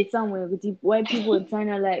I heard somewhere with the white people were trying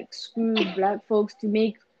to like screw black folks to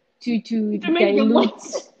make to To make them what?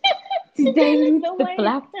 to To dilute dilute the the white.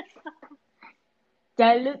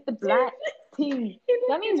 black thing.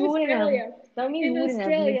 That means In we wouldn't have Australia. that means In we wouldn't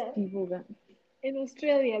have mixed Australia. people. in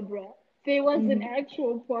Australia, bruh, there was an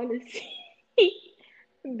actual policy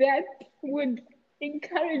that would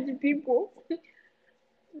encourage people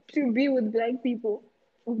to be with black people.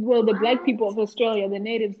 Well, the black What? people of Australia, the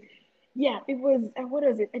natives. Yeah, it was, what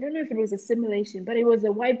was it? I don't know if it was a simulation, but it was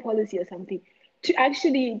a white policy or something to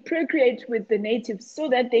actually procreate with the natives so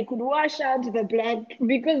that they could wash out the black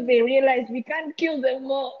because they realized we can't kill them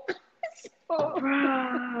all. So,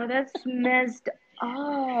 Bruh, that's messed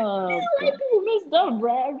up. white people messed up,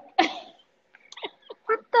 bruh.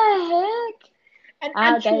 What the heck? An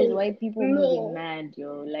Guys, actual white people be getting law mad,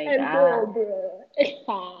 yo. Like, and law, bruh.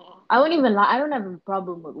 I won't even lie. I don't have a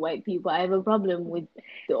problem with white people. I have a problem with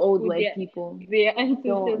the old With white people. their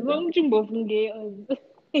ancestors. Don't,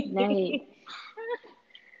 like,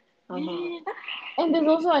 Uh-huh. and there's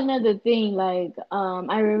also another thing, like,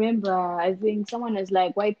 I remember, I think someone was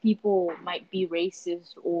like, white people might be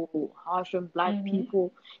racist or harsh on black Mm-hmm.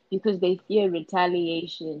 people because they fear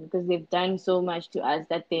retaliation because they've done so much to us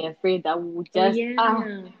that they're afraid that Oh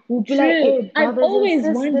yeah, we'll be like, true. hey, I've brothers and always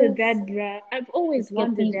wondered sisters, that, bruh. I've let's always get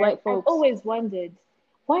wondered these that. white I've folks. always wondered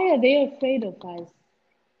why are they afraid of us?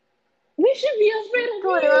 We should be afraid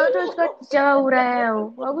of you.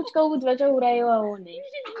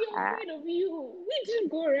 We should be Ah, afraid of you. We just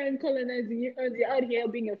go around colonizing you, and you're out here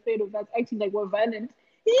being afraid of us, acting like we're violent.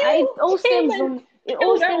 it You all came stems and from it all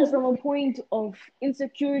killed stems us. from a point of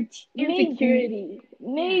insecurity. Insecurity.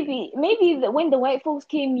 Yeah. Maybe when the white folks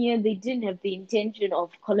came here, they didn't have the intention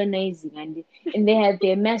of colonizing, and they had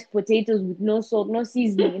their mashed potatoes with no salt, no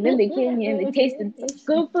seasoning, and then they came here and they tasted such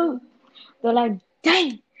good food. They're like,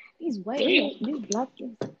 dang, these black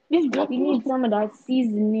kids, These black we need people. some of that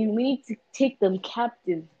seasoning. We need to take them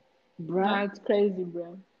captive, bruh. That's crazy,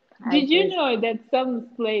 bro. I Did you just know that some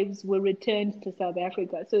slaves were returned to South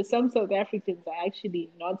Africa? So some South Africans are actually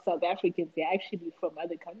not South Africans, they're actually from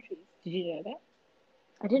other countries. Did you know that?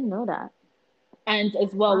 I didn't know that. And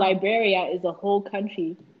as well, Wow. Liberia is a whole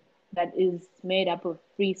country that is made up of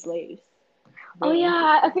free slaves. Oh Very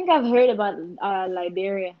yeah, I interesting. think I've heard about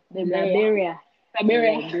Liberia. Liberia. Liberia.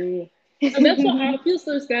 Liberia. And that's why I feel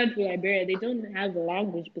so sad for Liberia. They don't have a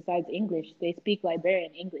language besides English. They speak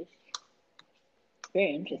Liberian English.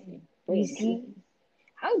 Very interesting. Very You see, interesting.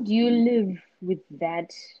 how do you live with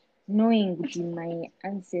that, knowing my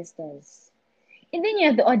ancestors? And then you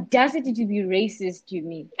have the audacity to be racist to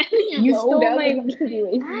me. Yeah, You the old stole my. African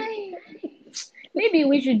population. I, maybe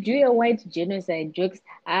we should do a white genocide jokes.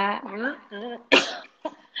 I'm Nah, joking.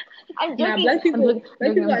 I'm joking. I'm black joking. people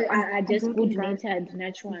are I'm just joking, good guys. natured,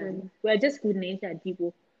 natural. I'm joking. We're just good natured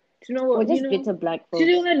people. Do you know We're what? just bitter black Do you folks.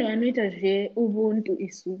 know what I share Ubuntu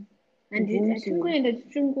isu? And I think Ubuntu. when the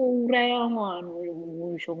chungo uraya one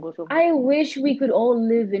shongo shongo. I wish we could all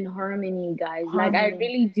live in harmony, guys. Like, I Harmony.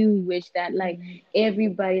 really do wish that, like, Mm,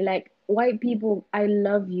 everybody, like, white people, I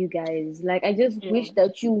love you guys. Like, I just yeah, wish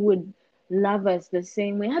that you would love us the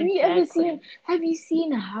same way. exactly. Have you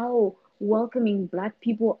seen how welcoming black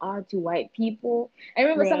people are to white people? I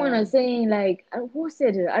remember someone Bruh. was saying, like, who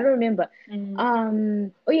said it? I don't remember.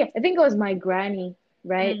 Mm, Oh yeah, I think it was my granny,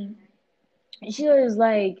 right? mm. She was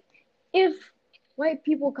like, if white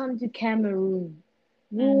people come to Cameroon,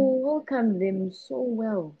 Mm. we'll welcome them so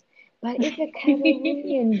well. But if a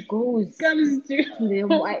Cameroonian goes Comes to to the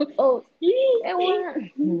white folks, they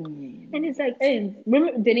want. and it's like, hey,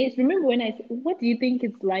 remember, Denise, remember when I said, what do you think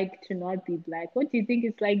it's like to not be black? What do you think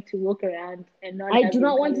it's like to walk around and not I have do your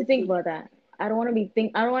not want color to think seen? about that. I don't want to be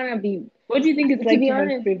think. I don't want to be. What do you think it's To like be to have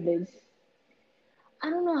honest, privilege? I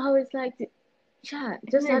don't know how it's like to. Chat,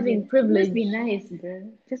 just having Imagine, it must be privilege. nice,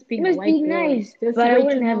 bro. Just It being a must be white girl, nice, just but I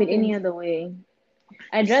wouldn't waking have it up any and other way.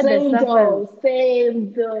 I'd rather suffer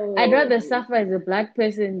same I'd rather though. suffer as a black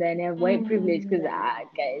person than have white privilege because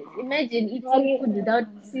guys, imagine eating food without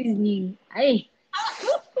seasoning. I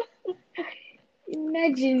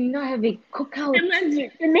imagine not having cookout.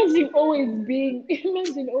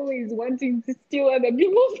 Imagine always wanting to steal other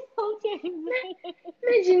people's culture.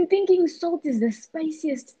 Imagine thinking salt is the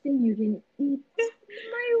spiciest thing you can eat.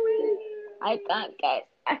 My way. I can't, guys.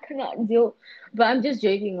 I cannot deal. But I'm just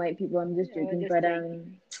joking, white people. I'm just No, joking. just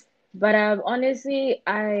joking. But honestly,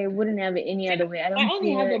 I wouldn't have it any other way. I I don't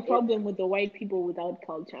only have care a if problem with the white people without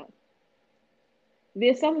culture.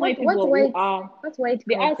 There's some what white people who are. what's white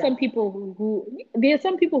There are culture. some people who there are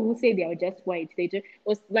some people who say they are just white. They just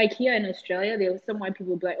was like here in Australia. There was some white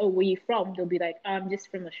people be like, "Oh, where you from?" They'll be like, "I'm just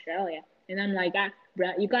from Australia," and I'm like, "Ah,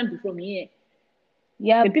 bruh, you can't be from here.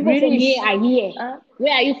 Yeah, The people from here British. are here. Uh,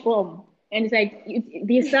 Where are you from?" And it's like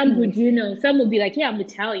there's some who do know. Some will be like, "Yeah, I'm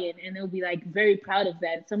Italian," and they'll be like very proud of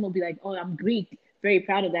that. Some will be like, "Oh, I'm Greek." very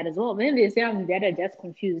proud of that as well. Then they say I'm dead or just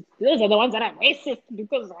confused. Those are the ones that are racist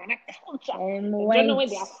because of my culture. I am I don't know where white.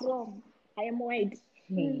 they are from. I am white.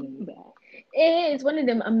 It's one of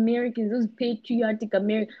them Americans, those patriotic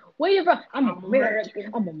Americans. Where you from? I'm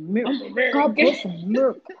American. I'm American. God bless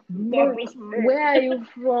America. God bless America. Where are you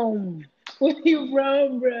from? Where you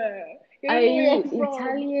from, bruh? You Are don't know where you you're from.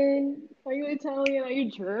 Italian? Are you Italian? Are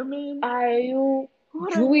you German? Are you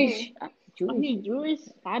What Jewish? Are Jewish. you Jewish?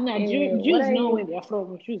 I'm not What Jews are know you? where they're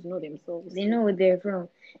from. Jews know themselves. They know where they're from.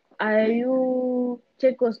 Are you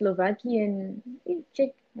Czechoslovakian?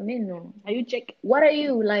 Czech? I mean, no. Are you Czech? What are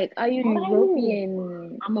you like? Are you What are you?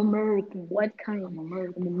 European? I'm American. What kind? I'm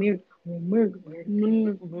American. I'm American. I'm American.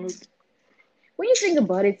 American. When you think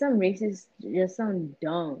about it, some racists just sound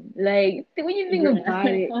dumb. Like when you think about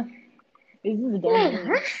it, This is like,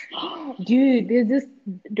 dumb. Dude, there's this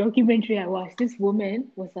documentary I watched. This woman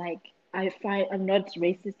was like, I'm not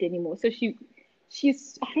racist anymore. So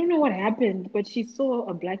she's I don't know what happened, but she saw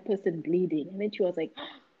a black person bleeding, and then she was like,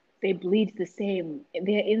 they bleed the same.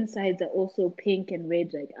 Their insides are also pink and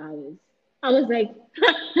red like ours. I was like,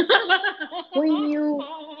 when you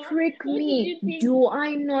prick what did me, you think? do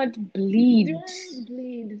I not bleed? Do I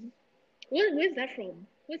bleed? Where's that from?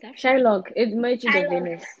 Where's that from? Shylock, it's Merchant of Shylock.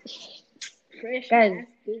 Venice. Fresh Guys, ass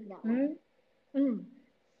dinner. hmm?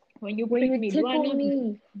 When you When prick you me, do I tickle not?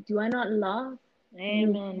 me, do I not laugh?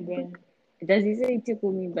 Amen, bro. Does he say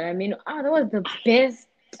tickle me? But I mean, that was the best.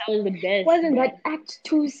 That was the best. Wasn't bro. that Act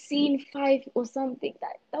 2, Scene 5 or something?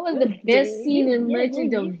 That was the best scene in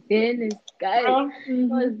Merchant of Venice, guys.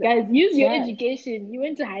 Guys, use your education. You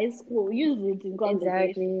went to high school. Use it in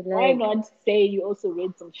conversation. Exactly. Why Like, not say you also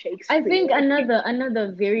read some Shakespeare? I think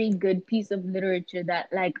another very good piece of literature that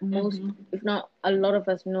like most, if not a lot of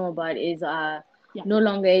us know about is No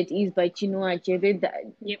Longer at Ease by Chinua Achebe.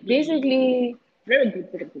 Basically, very good,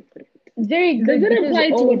 very good, very good. very good. Does it because apply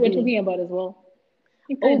to what we're talking about as well?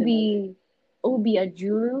 Obi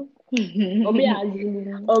Ajuru. Obi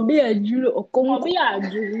Ajulu. Obi Ajuru Okonko. Obi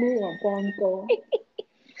Ajulu Okonko.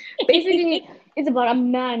 Basically, it's about a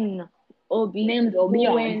man, Obi, named Obi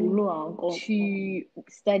who went Ajulu Okonko to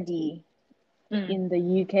study in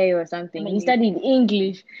the UK or something. He studied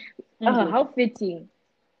English. How fitting.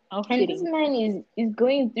 And this man is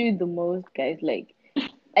going through the most, guys. Like,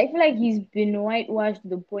 I feel like he's been whitewashed to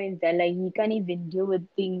the point that like he can't even deal with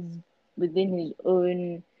things within his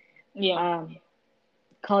own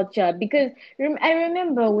culture. Because I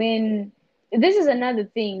remember when this is another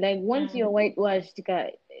thing. Like once you're whitewashed,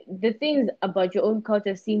 the things about your own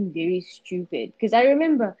culture seem very stupid. Because I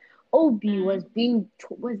remember Obi was being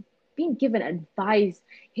given advice.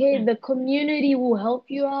 Hey, the community will help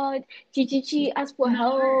you out. Chi, ask for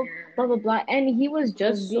help. Blah blah blah. And he was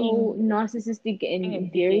just so narcissistic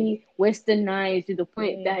and very westernized to the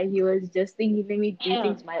point that he was just thinking, let me do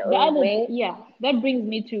things my own way. Yeah, that brings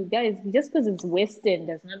me to guys. Just because it's Western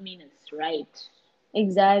does not mean it's right.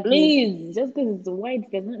 Exactly. Please, just because it's white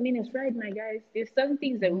does not mean it's right, my guys. There's some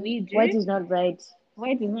things that we do. White is not right.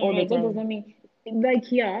 White is not all right. the That time. doesn't mean like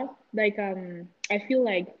here, like I feel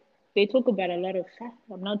like they talk about a lot of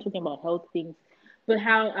I'm not talking about health things, but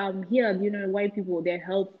how here, white people, their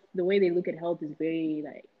health, the way they look at health is very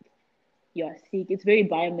like you're sick. It's very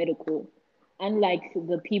biomedical. Unlike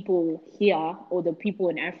the people here or the people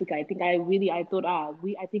in Africa, I think I thought I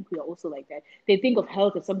think we are also like that. They think of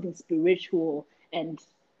health as something spiritual and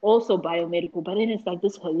also biomedical, but then it's like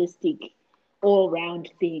this holistic, all round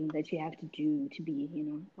thing that you have to do to be,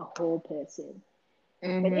 a whole person.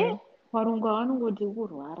 But yeah,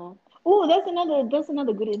 oh, that's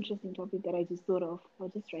another good interesting topic that I just thought of. I'll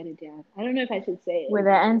just write it down. I don't know if I should say it. With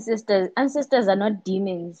our ancestors are not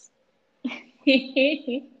demons.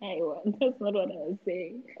 That's not what I was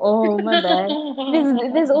saying. Oh my bad.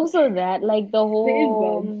 There's also that, like the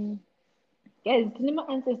whole guys, my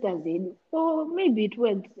ancestors did. So maybe it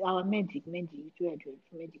was our magic. Maybe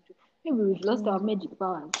we've lost our magic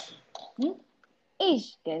powers.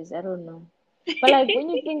 Ish, guys, I don't know. But like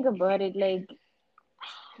when you think about it, like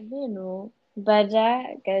Baja,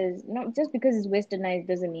 guys, not just because it's westernized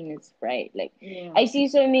doesn't mean it's right. Like I see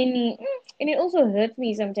so many, and it also hurts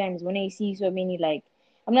me sometimes when I see so many. Like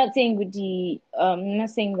I'm not saying I'm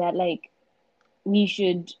not saying that like we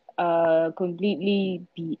should completely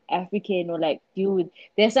be African or like deal with.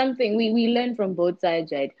 There's something we learn from both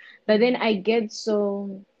sides, right? But then I get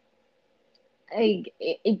so.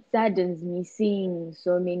 It saddens me seeing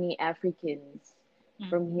so many Africans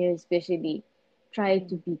from here, especially, try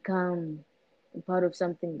to become a part of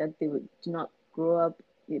something that they do not grow up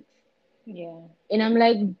with. Yeah. And I'm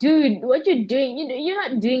like, dude, what you're doing, you're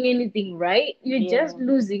not doing anything right. You're just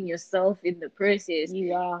losing yourself in the process.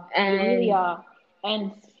 You are. And you really are.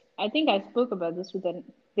 And I think I spoke about this with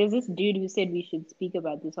there's this dude who said we should speak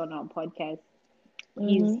about this on our podcast.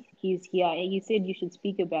 Mm-hmm. He's here. He said you should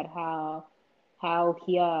speak about how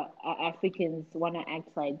here Africans want to act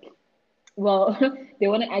like, well, they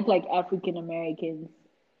want to act like African Americans,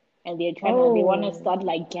 and they want to Oh, start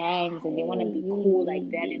like gangs, and they want to be cool like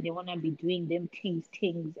that, and they want to be doing them things,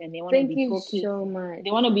 and they want to thank be you talking. so much.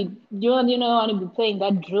 They want to be, want to be playing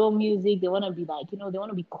that drill music. They want to be like, they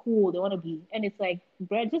want to be cool. They want to be, and it's like,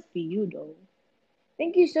 bruh, just be you, though.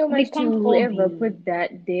 Thank you so We much to can't all whoever be. put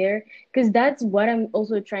that there, because that's what I'm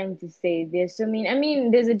also trying to say. I mean,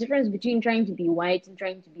 there's a difference between trying to be white and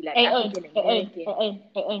trying to be like Hey, hey, African hey, hey, American. hey, hey,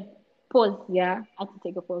 hey, hey. Pause. Yeah. I have to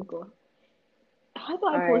take a phone call. How do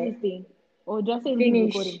I All pause right. this thing? Or just say leave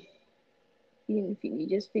Finish. recording?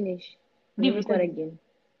 Just finish. And Leave then start recording. again.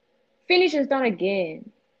 Finish and start again.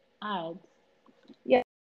 Alright. Yeah.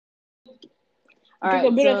 All Took a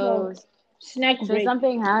right. bit of a snack So break.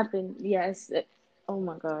 something happened. Yes. Oh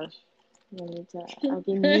my gosh. Anita, I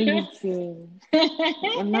can hear you chewing.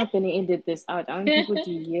 I'm not gonna edit this out. I want people to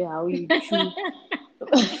hear how you chew.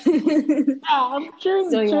 I'm chewing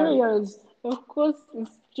So yeah, Cheerios. Of course,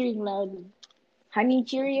 it's chewing loudly. honey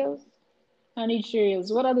Cheerios. Honey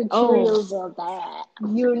Cheerios. What are the Oh, Cheerios of that?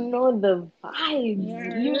 you know the vibes.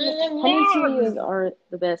 Honey Cheerios are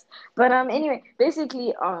the best. But anyway,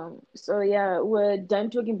 basically so yeah, we're done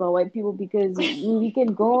talking about white people because we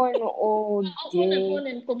can go on all On and day on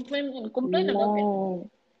and complain about them. long.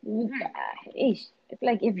 Ish, I feel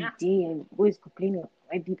like every day I'm always complaining about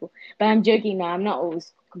white people. But I'm joking now. I'm not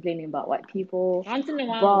always complaining about white people. Once in a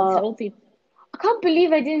while, it's But healthy. I can't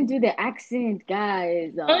believe I didn't do the accent,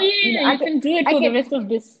 guys. Oh yeah, you can do it I for the can, rest of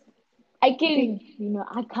this I can, thing.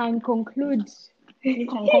 I can conclude You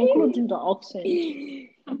can conclude in the accent.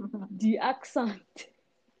 the accent.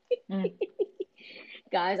 Mm.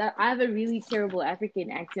 Guys, I have a really terrible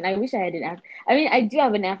African accent. I wish I had I mean, I do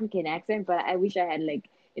have an African accent, but I wish I had like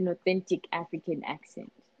an authentic African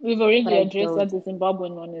accent. We've But already I addressed don't. that the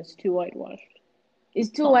Zimbabwean one is too whitewashed. It's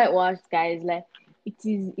too Huh. whitewashed, guys. Like it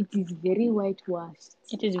is very whitewashed.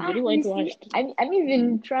 It is very You see, whitewashed. I'm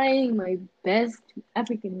even trying my best to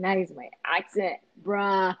Africanize my accent,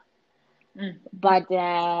 bruh. Mm. But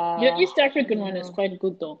Your East African one is quite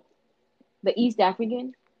good though. the East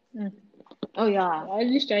African, Mm. oh yeah, At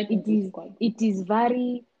least I think it's quite good. it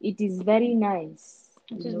is very nice.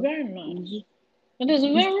 It You is know, very nice. It is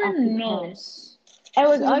East very African. nice. I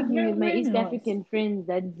was It is arguing with my very East nice. African friends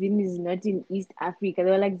that Zim is not in East Africa.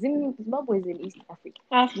 They were like, Zimbabwe is in East Africa.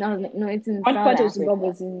 No, no, it's in What South part of Africa. Zimbabwe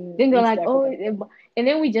is in Then they're East like, oh, Africa? and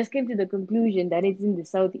then we just came to the conclusion that it's in the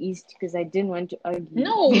southeast because I didn't want to argue.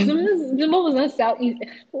 No, Zimbabwe is not southeast.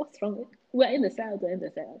 What's wrong? We're in the south. We're in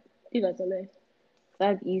the south. Leave us alone.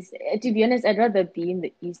 Southeast. To be honest, I'd rather be in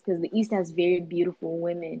the east because the east has very beautiful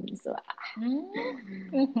women. So,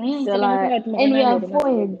 Mm-hmm. so like, and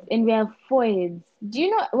we have foreheads. Do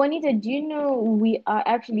you know, Juanita? Do you know we are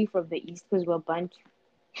actually from the east because we're Bantu?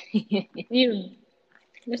 You.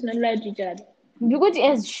 Let's not lie to each other. Because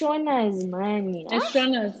as Shona as money.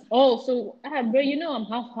 Astronomers. Oh, so bro, you know I'm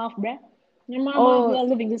half, bruh. Your mama Oh, here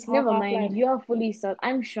living this never half mind. life. You are fully South.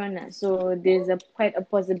 I'm Shona, so there's quite a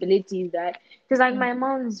possibility that because like my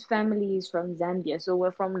mom's family is from Zambia, so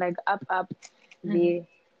we're from like up there,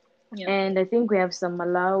 Yeah. and I think we have some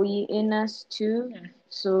Malawi in us too. Yeah.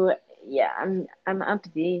 So yeah, I'm up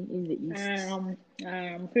there in the east.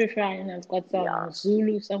 I'm pretty sure I've got some Yeah,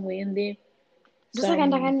 Zulu somewhere in there. just like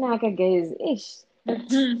Kanaka guys, ish. So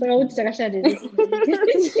what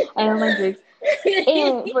I know my tricks.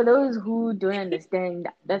 Anyway, for those who don't understand,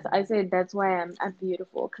 that's why I'm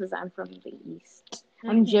beautiful because I'm from the east.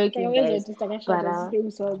 I'm joking, guys. But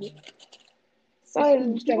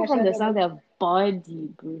sorry, people from the south have body,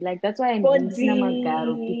 bro. Like that's why I'm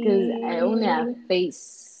Namagaro because I only have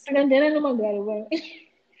face. I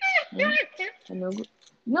know.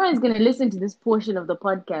 No one's gonna listen to this portion of the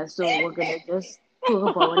podcast, so we're gonna just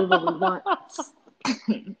talk about whatever we want.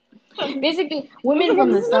 Basically, women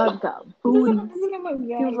from the south got booty.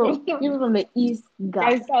 People from the east got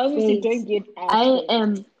Guys, I honestly face. don't get ass.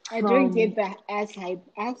 I don't get the ass hype.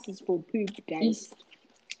 Ass is for poop, guys. East.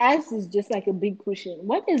 Ass is just like a big cushion.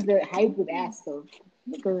 What is the hype with ass though?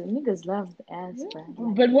 Niggas love the ass, bro.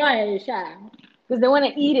 But why, Sha? Because they want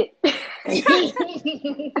to eat it.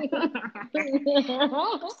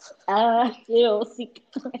 Ew, sick.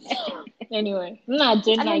 Anyway,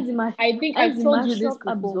 I think I've told you this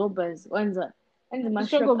before. Absorbers.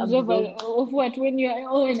 Shock absorber of what? When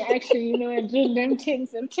you're in action, and doing them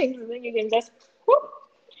things, and then you can just. Whoop.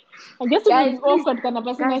 I guess Guys, it was awkward kind of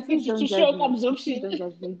person. please don't Shock judge me. absorption. Please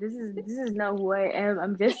don't judge me. This is not who I am.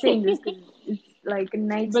 I'm just saying this because like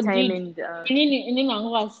But nighttime dude, and in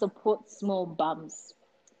Angola support small bums.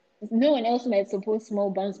 No one else might support small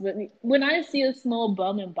bums, but when I see a small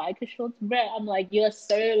bum in biker shorts, bruh, I'm like, you're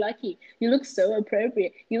so lucky. You look so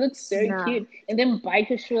appropriate. You look so nah, cute. And then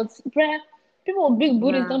biker shorts, bruh, people with big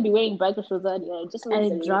booties nah. don't be wearing biker shorts anymore. It just looks I'd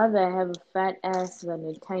silly. rather have a fat ass than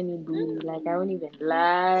a tiny booty. Like I won't even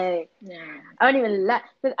lie. Yeah. I don't even lie.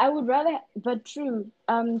 But I would rather, but true.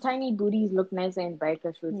 Tiny booties look nicer in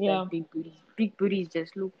biker shorts than Yeah. big booties. Big booties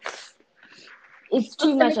just look. It's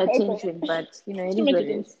too It's much inappropriate. attention, but you know It's it too is much what it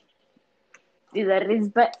attention. is. It is what it is.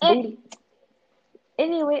 But Booty.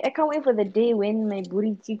 anyway, I can't wait for the day when my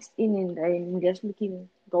booty kicks in and I'm just looking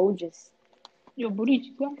gorgeous. Your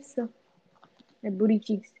booty, guys. So my booty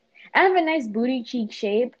cheeks. I have a nice booty cheek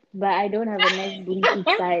shape, but I don't have a nice booty cheek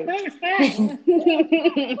size.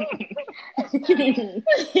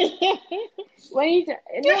 Why you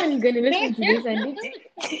no one's gonna listen to this and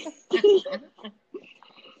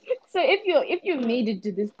so if you made it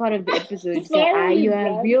to this part of the episode, Sorry, you are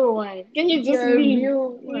a bruh. real one. Can you just You're a leave?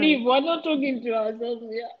 real one. Leave. We're not talking to ourselves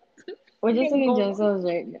here. We're just Can talking to go. ourselves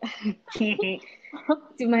right now.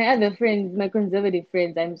 To my other friends, my conservative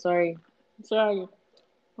friends, I'm sorry. Sorry.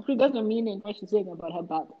 She doesn't mean it what she's saying about her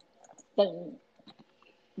back. Doesn't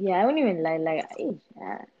Yeah, I won't even lie. Like,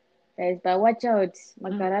 guys, but watch out,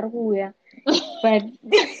 Makararkuya. But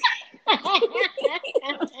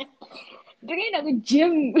doing a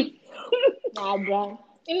gym. Nah, bruh.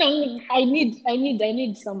 You know, I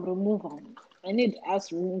need some removal. I need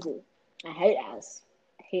ass removal. I hate ass.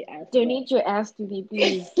 I hate ass. Donate your ass to me,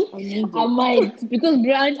 please. I need I it. might because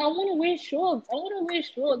bruh, I want to wear shorts. I want to wear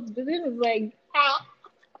shorts, but then it's like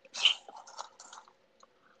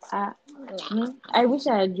Uh, I wish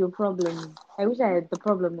I had your problem. I wish I had the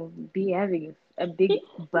problem of having a big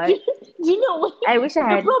butt. Do you know what I wish I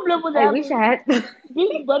the had. problem with I wish I having had.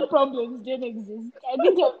 big butt problems didn't exist? I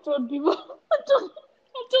think I've told people.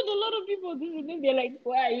 I told a lot of people this, and then they're like,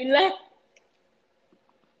 "Why are you like?"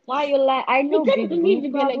 Why you like? I They know can't big believe boob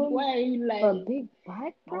it. They're like, problems, "Why are you but like?" big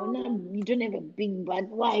butt Oh no, problems? you don't have a big butt.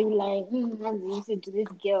 Why are you like? I'm listening to this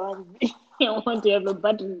girl. I want to have a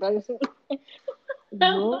button person.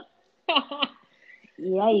 Bro,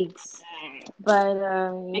 yikes. But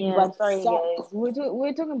Big yeah, butt sorry suck. guys.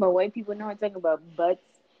 We're talking about white people now. We're talking about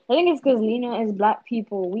butts. I think it's because as black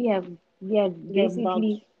people, we are They're butts,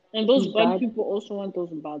 basically and those white bad. people also want those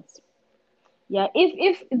butts. Yeah,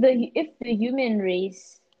 if the human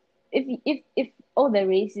race, if all the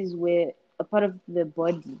races were a part of the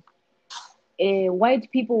body,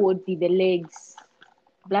 white people would be the legs,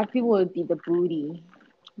 black people would be the booty,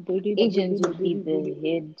 Booty, the booty, Asians the would be booty, the booty,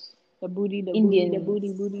 head, the booty, the booty, the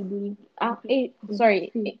booty, Indians. booty, booty.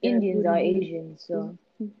 Sorry, The Indians booty, are booty. Asian. So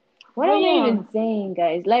what Oh am I yeah, even saying,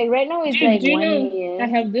 guys? Like right now it's dude. like Do you 1 know I a.m.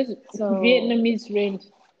 have this So Vietnamese friend?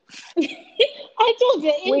 I told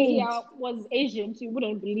her India wait, was Asian. She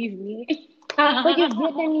wouldn't believe me. but you're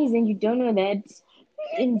Vietnamese and you don't know that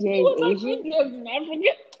India She is was like, Asian? India is an African.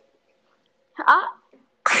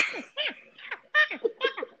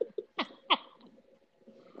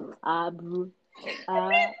 Ah, bro.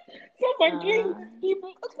 Someone claims Ah, these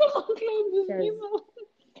people. Someone claims these Shaz. people.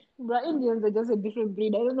 But Indians are just a different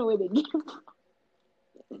breed. I don't know where they came from.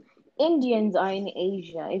 Indians are in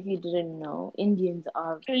Asia. If you didn't know, Indians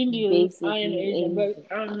are Indians are in basically Asia, but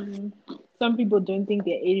Asian. some people don't think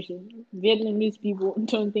they're Asian. Vietnamese people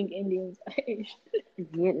don't think Indians are Asian.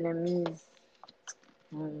 Vietnamese.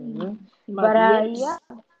 hmm But But yet, yeah,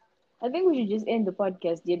 I think we should just end the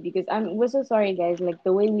podcast here because we're so sorry, guys. Like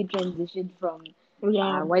the way we transitioned from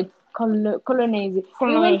yeah, white colonizing,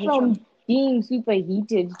 we went colonization. from being super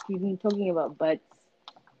heated to talking about butts.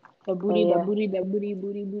 The But booty, the yeah. booty, the booty,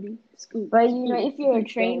 booty, booty. Scoop, But scoop, if you're a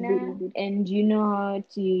scoop, the booty, trainer booty. and you know how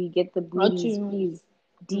to get the How booties, to, please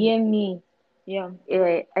DM me. yeah.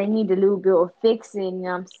 I need a little bit of fixing. You know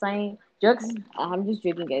what I'm saying? Jokes. I'm just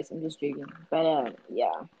joking, guys. I'm just joking. But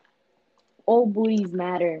yeah, all booties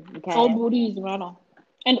matter. All Okay. booties matter.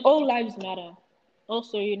 And all lives matter.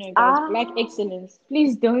 Also, guys, black Ah, excellence.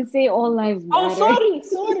 please don't say all lives Oh, matter. sorry.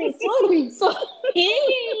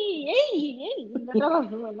 Hey.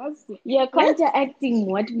 You're counteracting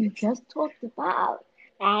what we just talked about.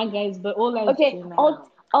 Guys, but all lives Okay. do matter.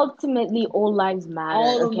 Ultimately, all lives matter.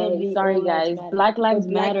 Okay. Ultimately, Sorry, all lives guys. matter. Black lives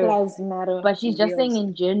But black matter. lives matter But for she's just saying reals.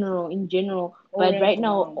 in general, in general. All But lives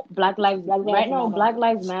matter. Black lives matter. Black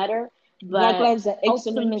lives matter. Black But lives are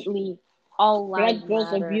excellent. ultimately, all lives Black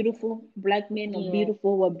girls are matter. beautiful. Black men are Yeah.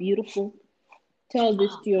 beautiful. We're beautiful. Tell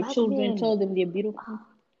this to your Black children. men. Tell them they're beautiful.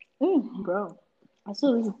 Bro, I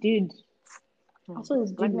saw this dude. I saw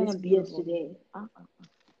this Black dude men with are this beard beautiful. today.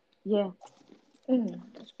 Yeah.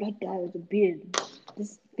 This black guy with a beard.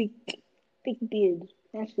 This thick beard.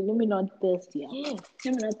 Actually, let me not thirst here. Yeah.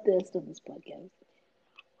 Let me not thirst on this podcast.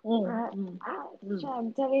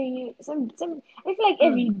 I'm telling you, it's like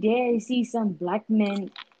every day I see some black men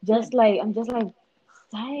I'm just like,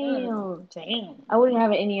 damn. Damn. I wouldn't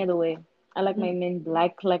have it any other way. I like my men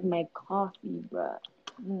black like my coffee, bruh.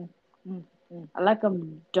 I like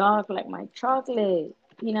them dark like my chocolate.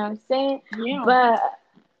 You know what I'm saying? Yeah. But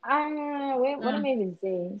what am I even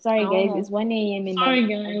saying? Sorry, I don't guys. know. It's 1 a.m. in Sorry, my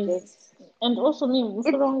guys. And also, me, what's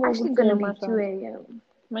It's wrong with actually saying gonna be my 2 phone? a.m.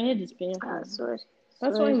 My head is painful. Sorry.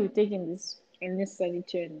 That's why we're taking this unnecessary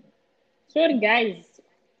turn. Sorry, guys.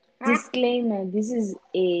 Disclaimer: this is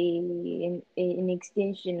an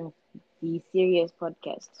extension of the serious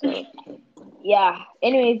podcast. So yeah.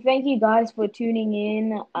 Anyway, thank you guys for tuning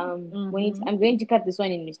in. I'm going to cut this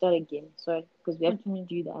one and we start again. Sorry, because we have What do you mean?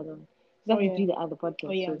 to do the other one. We have to do the other podcast.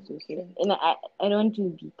 Oh, yeah. So. And I don't want to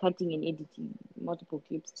be cutting and editing multiple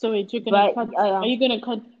clips. So wait, you're gonna But, cut? Are you gonna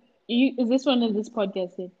cut? Is this one in this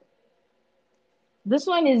podcast? Then? This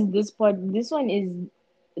one is This one is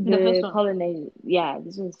The first the one. colonizer. Yeah,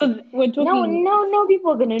 this one's. So we're talking. No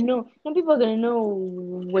people are gonna know. No people are gonna know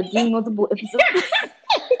we're doing multiple episodes.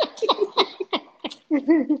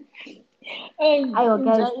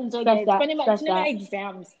 Enjoy, guys. that. Funny Scratch much, that.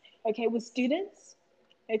 exams. Okay, with students.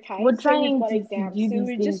 Okay, We're so trying we've got to exams. do So these we're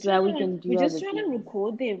things just so that trying we to, can do we're just other trying to things.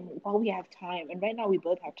 record them while we have time. And right now we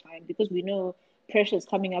both have time because we know pressure is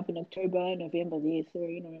coming up in October, November, there. So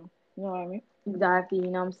you know what I mean. Exactly, you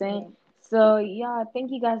know what I'm saying? Yeah. So yeah,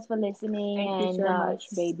 thank you guys for listening Thank you and so much,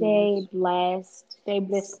 stay babies. blessed. Stay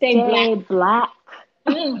blessed. Stay black.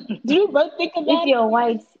 Did we both think of that? If you're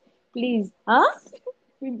white, please. Huh?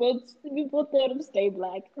 We both thought of stay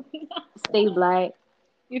black. Stay black.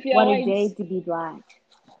 If you're What white, a day to be black.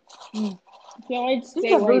 if you're white, Think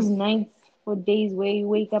stay of white. those nights or days where you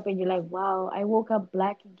wake up and you're like, wow, I woke up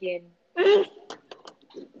black again.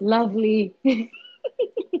 Lovely.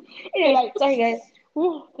 Anyway, Like, sorry guys.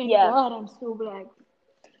 oh, thank Yeah. God I'm still black.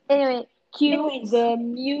 Anyway, cue Anyways. the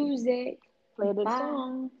music. Play the Bye.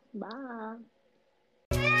 song. Bye.